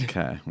died.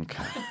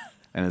 Okay.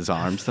 In his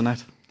arms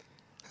tonight.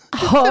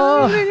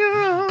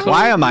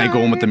 Why am I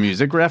going with the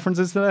music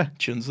references today?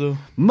 Chins though.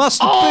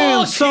 Must have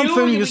been something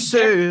Chloe, you we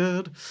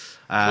said.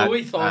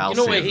 Chloe thought, I'll you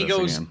know where save he this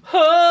goes, again.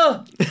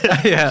 huh?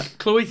 Yeah.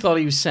 Chloe thought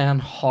he was saying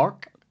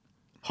hark.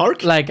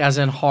 Hark? Like, as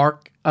in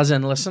hark, as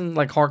in listen,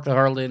 like hark the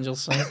herald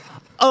angels sing.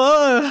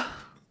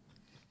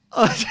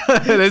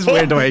 It is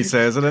weird the way he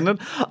says it, isn't it?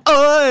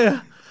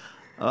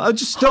 I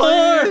just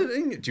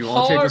died. Do you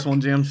want to take this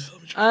one, James?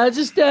 I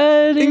just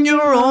died In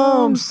your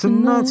arms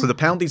tonight. So the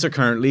penalties are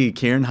currently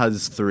Kieran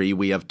has 3,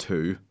 we have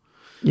 2.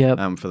 Yep.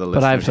 For the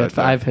but listeners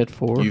I've hit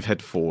 4. You've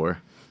hit 4.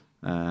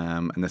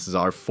 And this is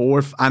our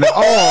 4th. And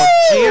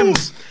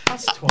James,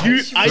 That's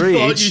twice. I three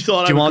thought each. you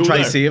thought Do you I want would to go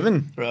try there.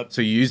 saving? Right.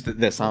 So you use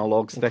this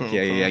analog stick,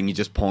 Okay. yeah, and you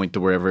just point to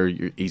wherever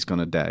he's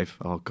gonna dive.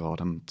 Oh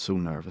God, I'm so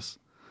nervous.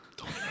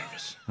 Don't be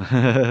nervous.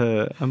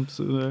 I'm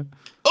so nervous.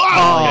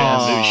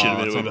 Yeah, maybe should have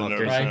been a it's wee bit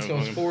unlucky. nervous. Right, so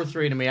it's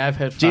 4-3 to me. I've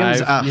hit 5. James,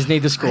 you just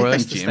need to score I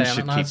this think to James stay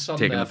should in it. keep That's sudden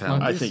taking the death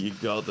penalty. I think you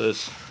got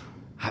this.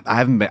 I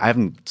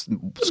haven't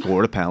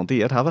scored a penalty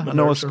yet, have I? No, I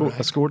nerves are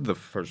I scored the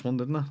first one,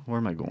 didn't I? Where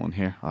am I going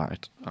here? All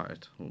right,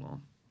 hold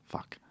on.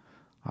 Fuck.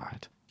 All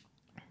right.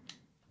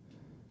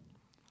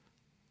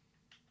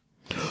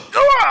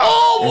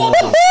 Oh,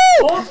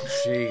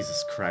 what?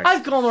 Jesus Christ.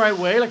 I've gone the right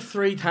way like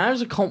 3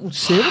 times. I can't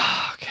save it.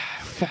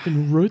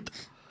 Fucking root.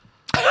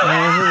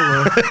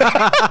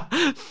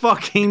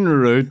 Fucking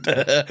rude.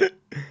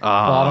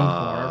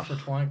 Bottom corner for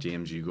twank.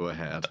 James, you go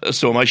ahead.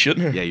 So am I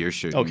shooting here? Yeah, you're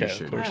shooting. Okay, you're of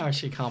shooting. course. I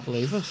actually can't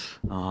believe it.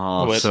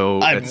 Oh, Wait,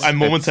 so I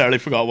momentarily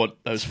forgot what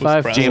I was supposed to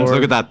 5-4. press. James,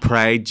 look at that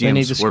pride, need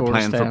James. to We're score to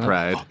playing stay for in it.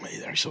 pride. Fuck me,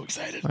 they're so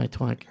excited. Right,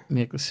 twank.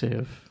 Make the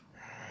save.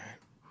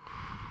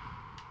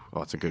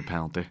 Oh, it's a good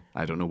penalty.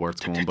 I don't know where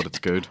it's going, but it's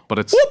good. But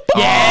it's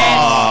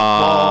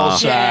Ball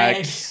sack.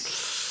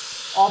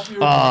 Yes. Up your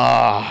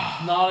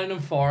Ah. Nottingham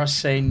Forest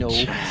say no.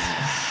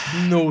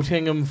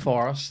 Nottingham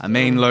Forest. I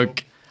mean,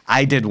 look,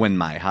 I did win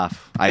my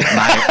half.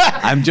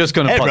 I'm just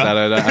going to put that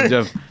out. I'm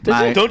just,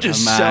 don't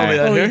just sell me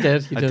that Oh, here. you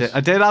did. You did. I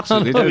did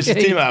absolutely. It was a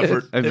team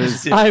effort.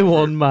 I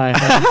won my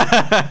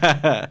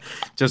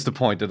half. Just to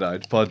point it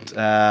out. But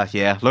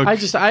yeah, look.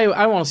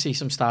 I want to see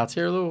some stats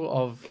here though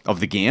of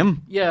the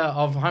game. Yeah,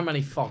 of how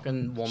many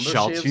fucking wonder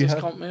Shots saves you this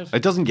had. cunt made.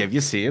 It doesn't give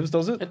you saves,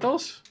 does it? It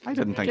does. I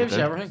didn't think Gives it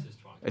you did. everything.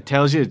 It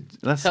tells you.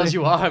 Tells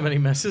you how many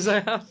misses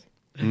I had.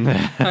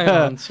 Hang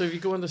on. So if you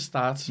go into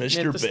stats, Mr.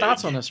 mate, the Big.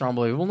 stats on this are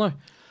unbelievable now.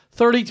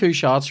 32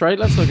 shots, right?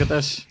 Let's look at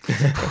this.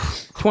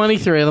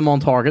 23 of them on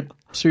target.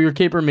 So your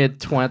keeper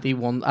made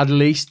 21, at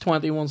least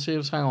 21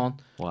 saves. Hang on.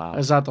 Wow.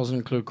 As that doesn't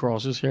include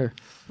crosses here.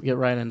 We get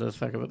right into the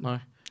thick of it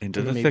now. Into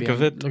Look the at me thick of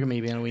being- it. Look at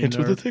me being a wee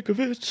Into the nerd. thick of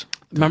it.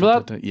 Remember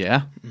that?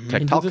 Yeah. Into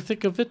TikTok. the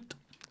thick of it.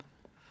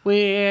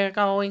 We're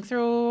going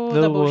through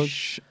the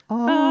bush.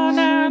 On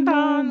and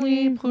on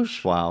we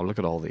push. Wow, look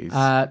at all these.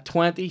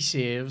 20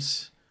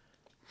 saves.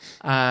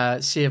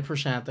 Save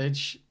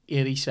percentage,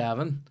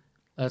 87.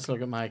 Let's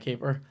look at my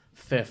keeper.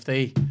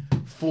 50.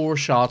 4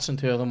 shots and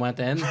 2 of them went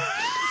in.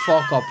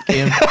 Fuck up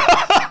game.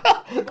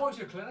 Boys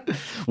are clinical.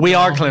 We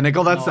are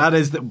clinical. That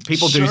is.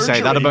 People do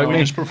say that about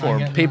me.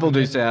 Performed. People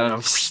do say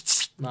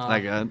that. Nah.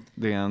 Like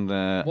the end.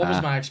 What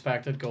was my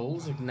expected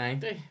goals? Like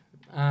 90.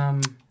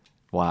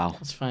 Wow.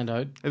 Let's find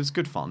out. It was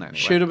good fun anyway.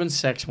 Should have been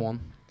 6-1.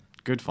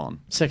 Good fun.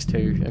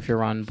 6-2 if you're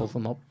rounding both of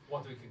them up.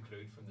 What do we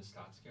conclude from the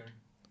stats, Gary?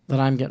 That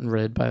I'm getting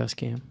rid by this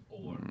game.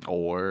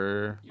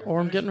 Or Or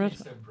I'm getting rid.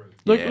 Needs to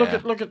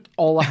improve. Look at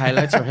all the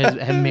highlights are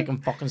him making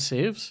fucking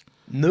saves.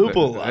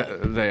 Noble.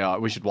 they are.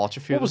 We should watch a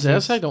few. What was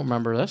this? I don't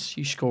remember this.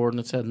 You scored and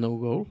it said no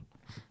goal.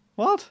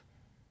 What?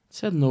 It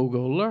said no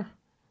goal there.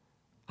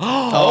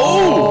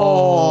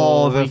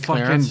 Oh, the Weak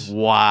fucking clearance.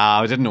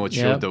 wow! I didn't know it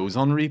showed Yep. those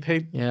on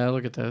repeat. Yeah,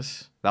 look at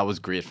this. That was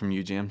great from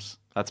you, James.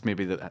 That's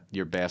maybe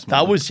your best. That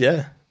moment. was,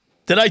 yeah.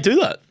 Did I do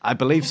that? I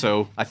believe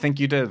so. I think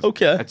you did.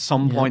 Okay. At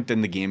some point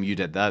in the game, you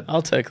did that,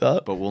 I'll take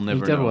that. but we'll He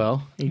never did know.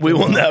 well. He We did will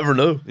well. never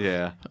know.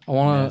 Yeah. I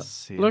want Let's to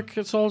see. look.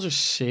 It's all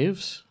just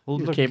saves. Well,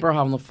 Your look- keeper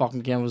having the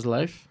fucking game of his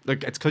life,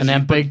 Look, it's because and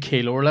then big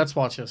kilo. Let's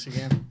watch this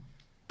again,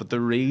 But the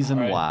reason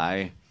All right.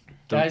 why.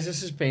 guys.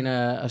 This has been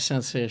a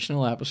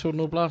sensational episode.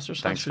 No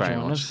blasters. Thanks for very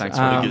joining much. us. Thanks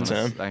for having good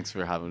us. time. Thanks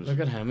for having us. Look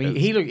at him. It's-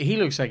 He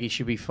looks like he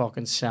should be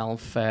fucking selling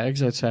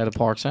fags outside a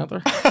park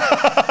centre.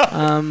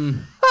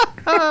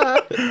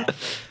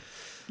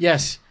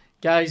 Yes,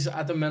 guys.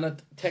 At the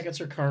minute, tickets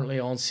are currently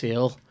on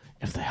sale.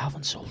 If they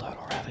haven't sold out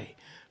already,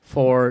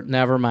 for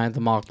Nevermind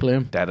the Mock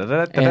Bloom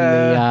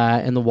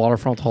in the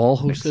Waterfront Hall,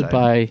 hosted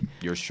by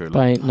Yours surely.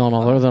 by none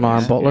other than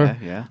Aaron Butler.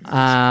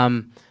 Yeah.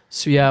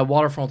 So yeah,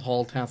 Waterfront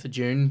Hall, 10th of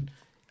June.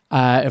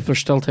 If there's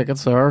still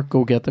tickets there,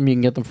 go get them. You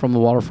can get them from the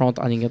Waterfront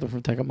and you can get them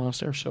from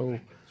Ticketmaster. So,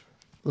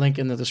 link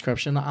in the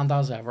description. And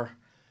as ever,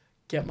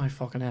 get my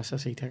fucking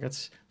SSE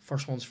tickets.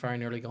 First one's very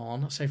nearly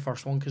gone. I say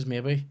first one because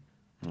maybe.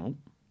 Oh,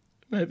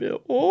 Maybe.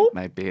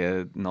 might be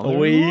another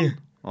wee. one.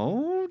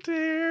 Oh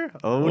dear.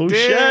 Oh, Oh,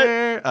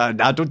 dear.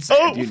 No, don't say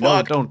Oh, it. No,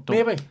 fuck. don't.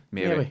 Maybe.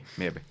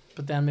 Maybe.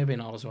 But then maybe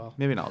not as well.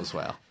 Maybe not as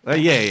well.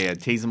 Yeah.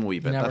 Tease them a wee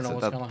bit. never That's know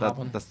it. what's gonna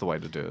happen. That's the way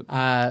to do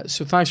it.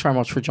 So thanks very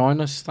much for joining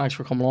us. Thanks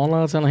for coming on,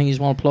 lads. Anything you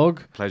want to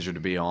plug? Pleasure to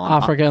be on.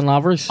 Africa and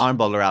Lavers. Aaron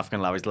Butler,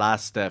 African Lavies.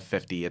 Last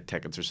 58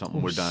 tickets or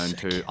something. We're down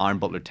to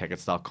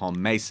AaronButlerTickets.com.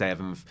 May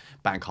 7th,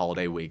 bank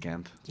holiday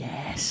weekend.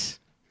 Yes.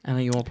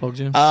 Anything you want to plug,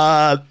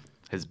 James?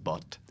 His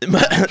butt.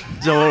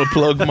 So I want to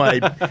plug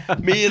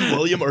me and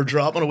William are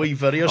dropping a wee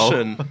video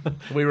soon.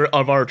 We were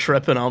of our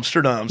trip in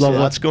Amsterdam, so Love it.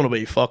 that's going to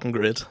be fucking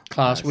great.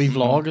 Class wee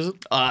vlog, is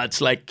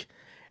it?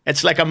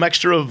 It's like a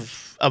mixture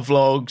of a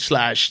vlog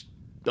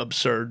 /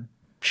 absurd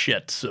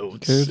shit, so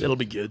it'll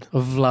be good.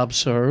 Of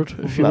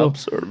Vlabsurd, if you will.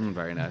 Absurd.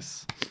 Very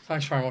nice.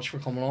 Thanks very much for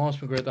coming on. It's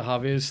been great to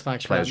have you.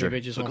 Thanks Pleasure. for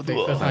having me on Look at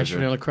FIFA. the- Thanks for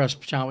doing a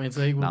crisp Champions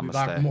League. We'll be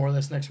back Namaste. with more of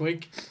this next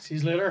week. See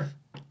you later.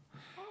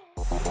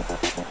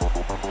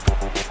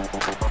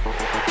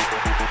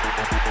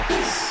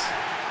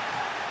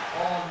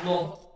 Oh, no.